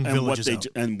wiping villages out.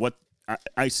 And what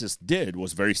ISIS did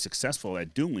was very successful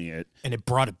at doing it. And it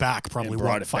brought it back probably,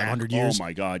 500 years? Oh,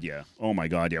 my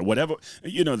God, yeah. Whatever.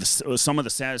 You know, some of the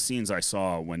saddest scenes I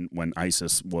saw when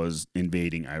ISIS was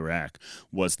invading Iraq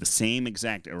was the same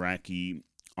exact Iraqi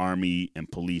army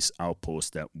and police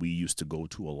outpost that we used to go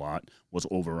to a lot was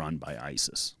overrun by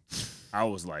ISIS. I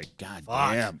was like, God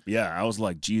damn. Yeah, I was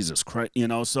like, Jesus Christ. You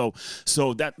know, so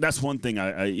that's one thing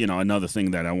I you know, another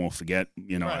thing that I won't forget,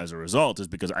 you know, as a result is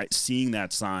because seeing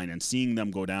that sign and seeing them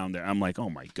go down there, I'm like, oh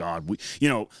my God,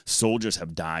 soldiers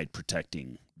have died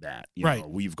protecting that. You know,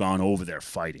 we've gone over there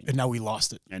fighting. And now we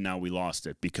lost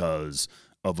it. Because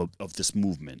of this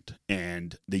movement.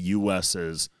 And the U.S.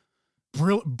 is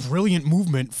brilliant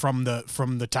movement from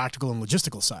the tactical and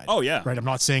logistical side. Oh yeah, right. I'm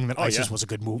not saying that ISIS was a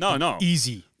good move. No,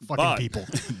 easy fucking people.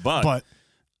 But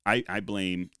I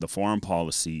blame the foreign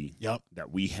policy Yep.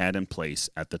 that we had in place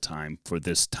at the time for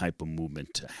this type of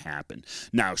movement to happen.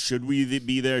 Now, should we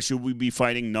be there? Should we be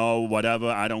fighting? No, whatever.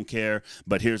 I don't care.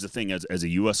 But here's the thing: as a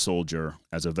U.S. soldier,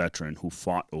 as a veteran who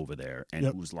fought over there and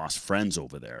Yep. who's lost friends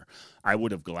over there, I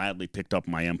would have gladly picked up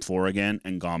my M4 again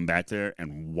and gone back there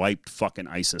and wiped fucking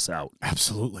ISIS out.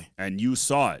 Absolutely. And you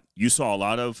saw it. You saw a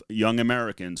lot of young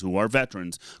Americans who are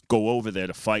veterans go over there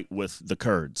to fight with the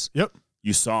Kurds. Yep.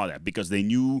 You saw that because they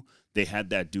knew they had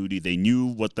that duty. They knew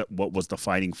what was the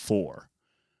fighting for.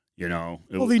 You know.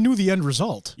 Well, they knew the end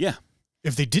result. Yeah.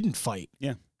 If they didn't fight.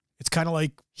 Yeah. It's kind of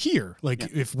like here.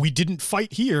 Like, if we didn't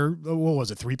fight here, what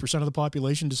was it, 3% of the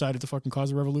population decided to fucking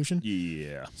cause a revolution?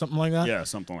 Yeah. Something like that? Yeah,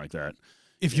 something like that.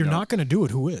 If you're not going to do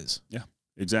it, who is? Yeah,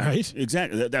 exactly. Right?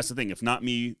 Exactly. That's the thing. If not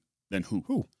me, then who?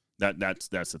 Who? That's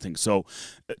the thing. So,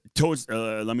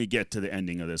 let me get to the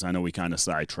ending of this. I know we kind of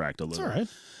sidetracked a little. It's all right.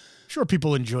 Sure,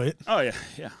 people enjoy it. Oh,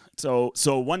 yeah. So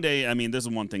one day, I mean, this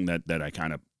is one thing that I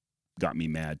kind of got me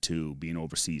mad too, being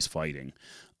overseas fighting.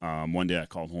 One day I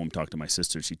called home, talked to my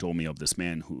sister. She told me of this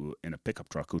man who, in a pickup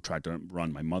truck, who tried to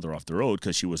run my mother off the road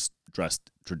because she was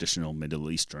dressed traditional Middle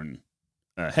Eastern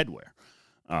headwear.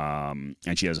 And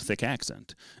she has a thick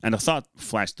accent. And a thought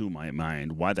flashed through my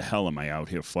mind, why the hell am I out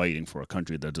here fighting for a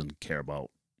country that doesn't care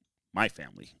about my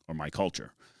family or my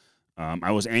culture?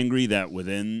 I was angry that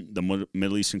within the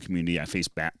Middle Eastern community, I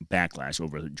faced backlash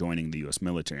over joining the U.S.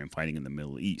 military and fighting in the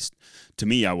Middle East. To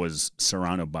me, I was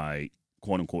surrounded by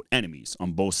quote-unquote enemies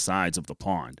on both sides of the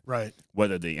pond. Right.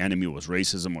 Whether the enemy was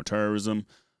racism or terrorism,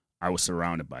 I was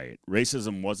surrounded by it.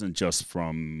 Racism wasn't just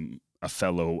from a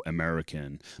fellow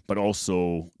American, but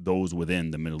also those within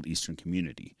the Middle Eastern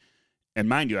community. And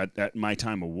mind you, at my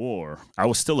time of war, I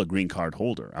was still a green card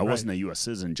holder. I wasn't a U.S.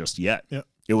 citizen just yet. Yep.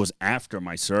 It was after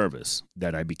my service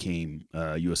that I became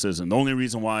a U.S. citizen. The only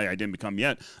reason why I didn't become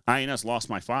yet, INS lost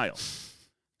my file.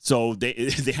 So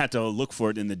they had to look for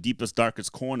it in the deepest,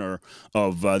 darkest corner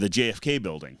of the JFK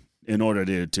building in order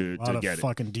to get it.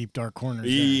 Fucking deep, dark corners.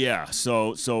 Yeah.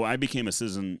 So I became a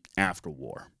citizen after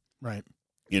war. Right.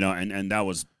 You know, and that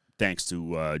was thanks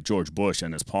to George Bush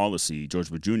and his policy, George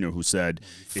Bush Jr., who said...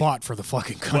 Fought for the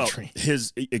fucking country. Well,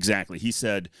 exactly. He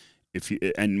said...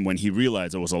 And when he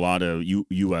realized there was a lot of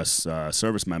U.S.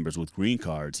 Service members with green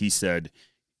cards, he said,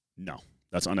 no.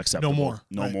 That's unacceptable. No more.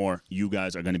 No more. You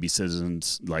guys are going to be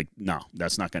citizens. Like, no,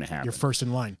 that's not going to happen. You're first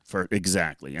in line.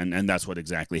 Exactly. And that's what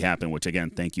exactly happened, which, again,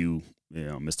 thank you,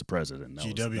 Mr. President.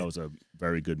 That was a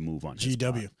very good move on his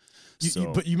part.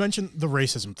 But you mentioned the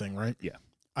racism thing, right? Yeah.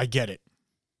 I get it.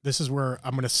 This is where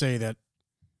I'm going to say that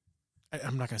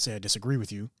I'm not going to say I disagree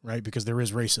with you, right? Because there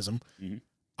is racism. Mm-hmm.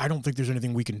 I don't think there's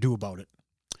anything we can do about it.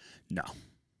 No.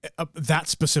 That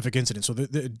specific incident. So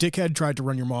the dickhead tried to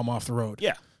run your mom off the road.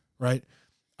 Yeah. Right?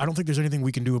 I don't think there's anything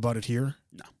we can do about it here.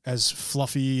 No. As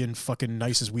fluffy and fucking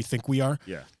nice as we think we are.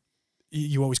 Yeah.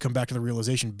 You always come back to the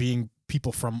realization, being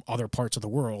people from other parts of the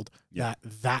world,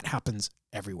 that happens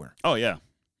everywhere. Oh, yeah.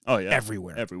 Oh, yeah.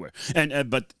 Everywhere. And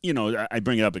but, I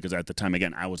bring it up because at the time,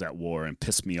 again, I was at war and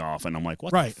pissed me off. And I'm like,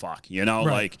 what the fuck?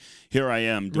 Like, here I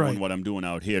am doing what I'm doing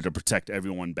out here to protect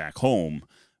everyone back home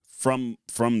from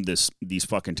these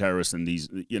fucking terrorists and these,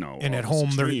 And at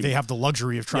home, they have the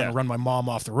luxury of trying to run my mom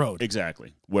off the road.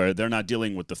 Exactly. Where they're not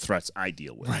dealing with the threats I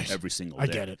deal with every single day. I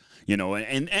get it.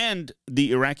 And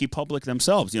the Iraqi public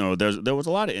themselves, there was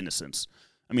a lot of innocence.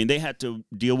 I mean, they had to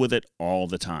deal with it all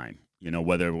the time.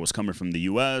 Whether it was coming from the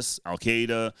U.S.,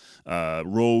 Al-Qaeda,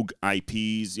 rogue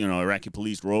IPs, Iraqi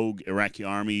police, rogue Iraqi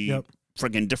army,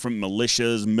 friggin' different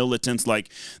militias, militants.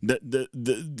 Like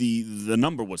the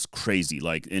number was crazy.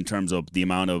 Like in terms of the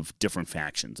amount of different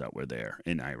factions that were there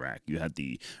in Iraq. You had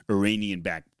the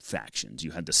Iranian-backed factions.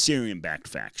 You had the Syrian-backed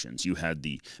factions. You had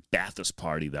the Ba'athist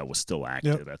Party that was still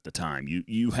active at the time.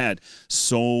 You had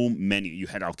so many. You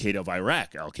had Al-Qaeda of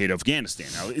Iraq, Al-Qaeda of Afghanistan.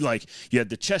 Like you had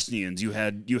the Chechens. You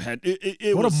had.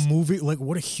 What a movie! Like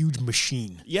what a huge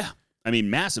machine. Yeah, I mean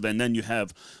massive. And then you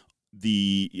have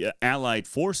the Allied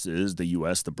forces, the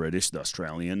U.S., the British, the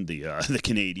Australian, the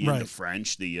Canadian, the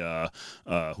French, the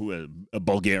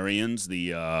Bulgarians,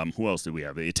 who else did we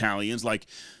have? The Italians, like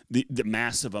the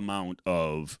massive amount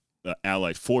of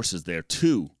Allied forces there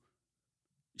too,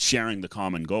 sharing the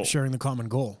common goal.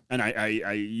 And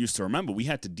I used to remember we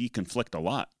had to deconflict a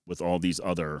lot with all these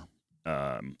other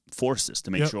forces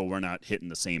to make sure we're not hitting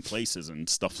the same places and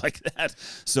stuff like that.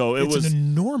 So it's an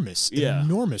enormous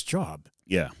job.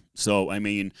 Yeah. So I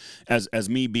mean, as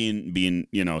me being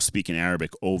speaking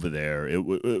Arabic over there,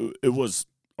 it was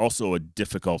also a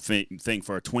difficult thing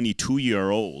for a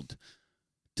 22-year-old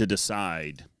to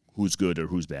decide who's good or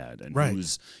who's bad, and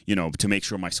who's to make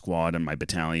sure my squad and my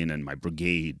battalion and my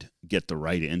brigade get the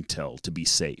right intel to be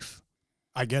safe.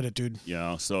 I get it, dude.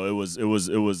 Yeah. So it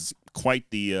was quite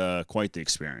the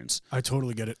experience. I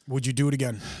totally get it. Would you do it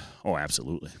again? Oh,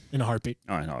 absolutely. In a heartbeat.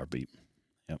 Oh, in a heartbeat.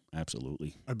 Yep,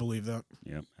 absolutely. I believe that.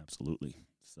 Yep, absolutely.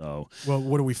 So Well,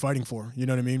 what are we fighting for? You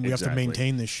know what I mean? We have to Exactly.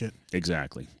 maintain this shit.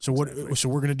 exactly. So what? Exactly. So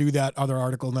we're gonna do that other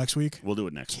article next week. We'll do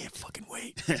it next. Can't fucking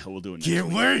wait. We'll do it next. Can't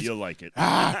week. wait. You'll like it.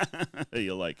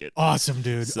 You'll like it. Awesome,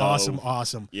 dude. So-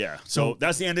 Awesome. Yeah. So- So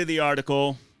that's the end of the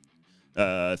article.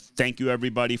 Thank you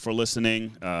everybody for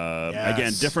listening. Again,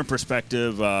 Yes. different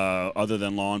perspective other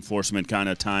than law enforcement kind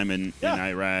of time in Yeah.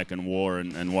 Iraq and war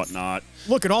and whatnot.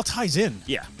 Look, it all ties in.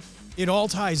 Yeah. It all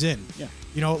ties in. Yeah.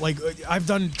 You know, like I've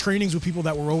done trainings with people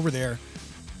that were over there.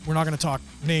 We're not going to talk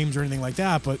names or anything like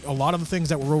that, but a lot of the things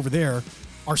that were over there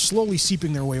are slowly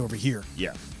seeping their way over here.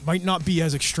 Yeah. Might not be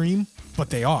as extreme, but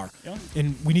they are. Yeah.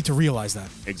 And we need to realize that.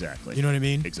 Exactly. You know what I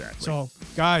mean? Exactly. So,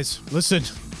 guys, listen,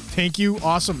 thank you.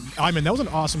 Awesome. I mean, that was an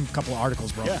awesome couple of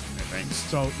articles, bro. Yeah. Thanks.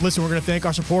 So, listen, we're going to thank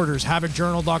our supporters,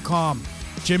 HavocJournal.com,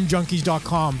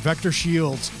 GymJunkies.com, Vector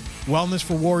Shields,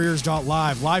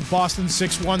 WellnessForWarriors.live,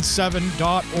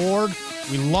 LiveBoston617.org.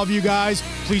 We love you guys.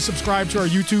 Please subscribe to our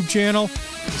YouTube channel.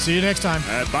 See you next time.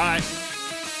 Bye.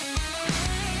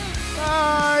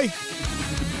 Bye.